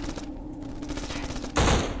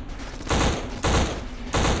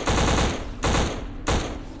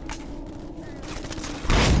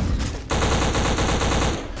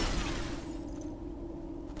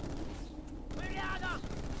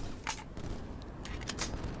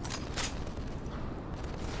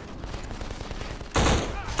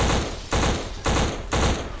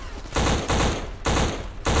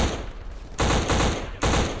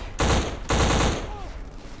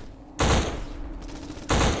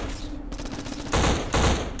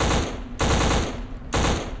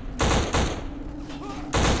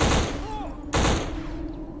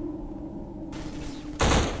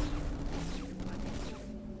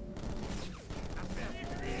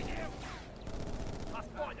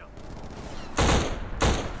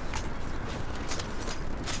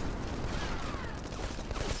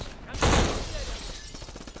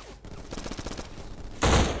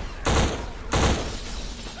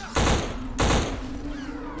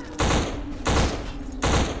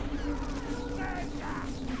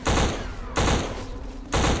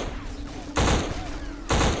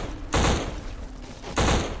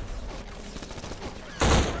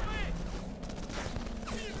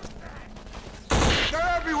 They're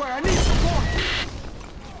everywhere. I need support.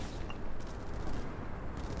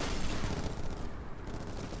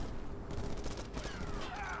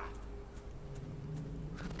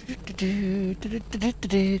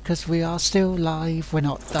 Because we are still live, we're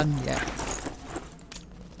not done yet.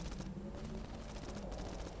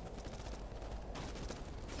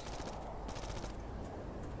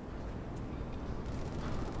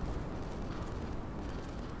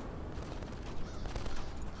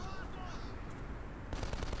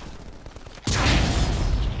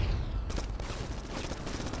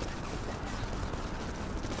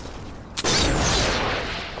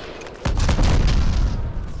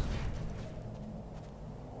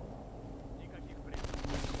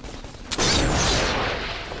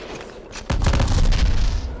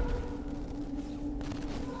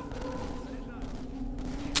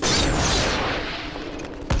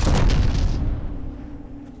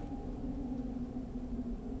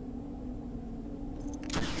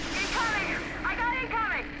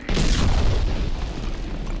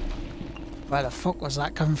 Where the fuck was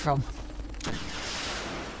that coming from?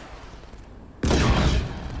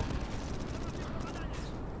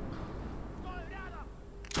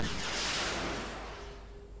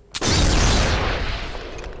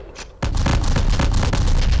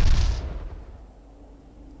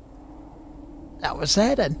 That was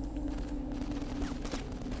there then.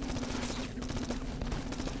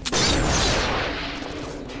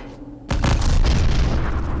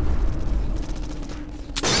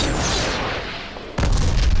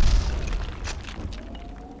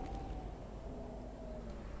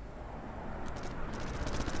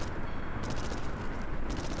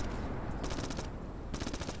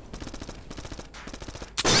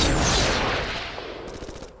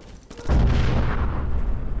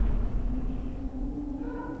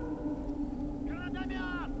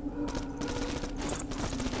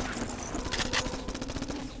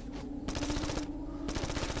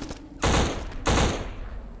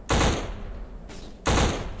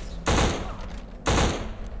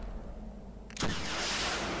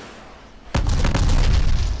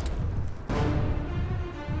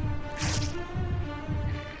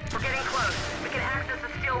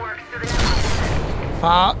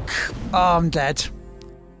 Fuck. Oh, I'm dead.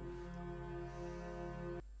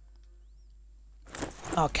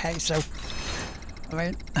 Okay, so I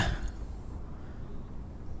mean,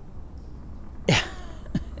 yeah,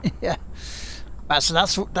 yeah. Right, so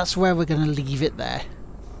that's where we're gonna leave it there.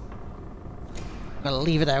 I'm gonna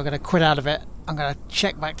leave it there. I'm gonna quit out of it. I'm gonna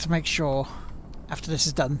check back to make sure after this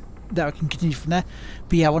is done that I can continue from there.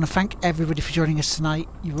 But yeah, I want to thank everybody for joining us tonight.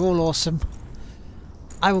 You're all awesome.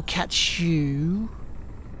 I will catch you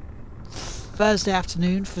Thursday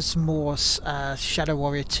afternoon for some more Shadow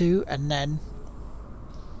Warrior 2, and then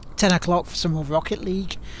 10 o'clock for some more Rocket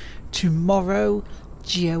League. Tomorrow,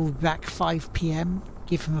 Geo will be back 5 PM.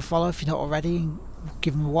 Give him a follow if you're not already, and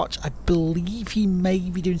give him a watch. I believe he may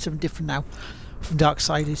be doing something different now from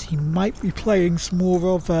Darksiders. He might be playing some more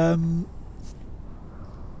of it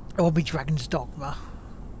will be Dragon's Dogma.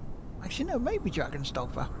 Actually, no, maybe Dragon's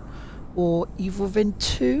Dogma. Or Evil Within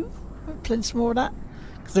 2. Playing some more of that.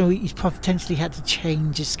 Because he's potentially had to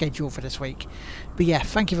change his schedule for this week. But yeah,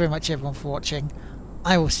 thank you very much everyone for watching.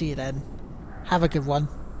 I will see you then. Have a good one.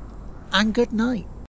 And good night.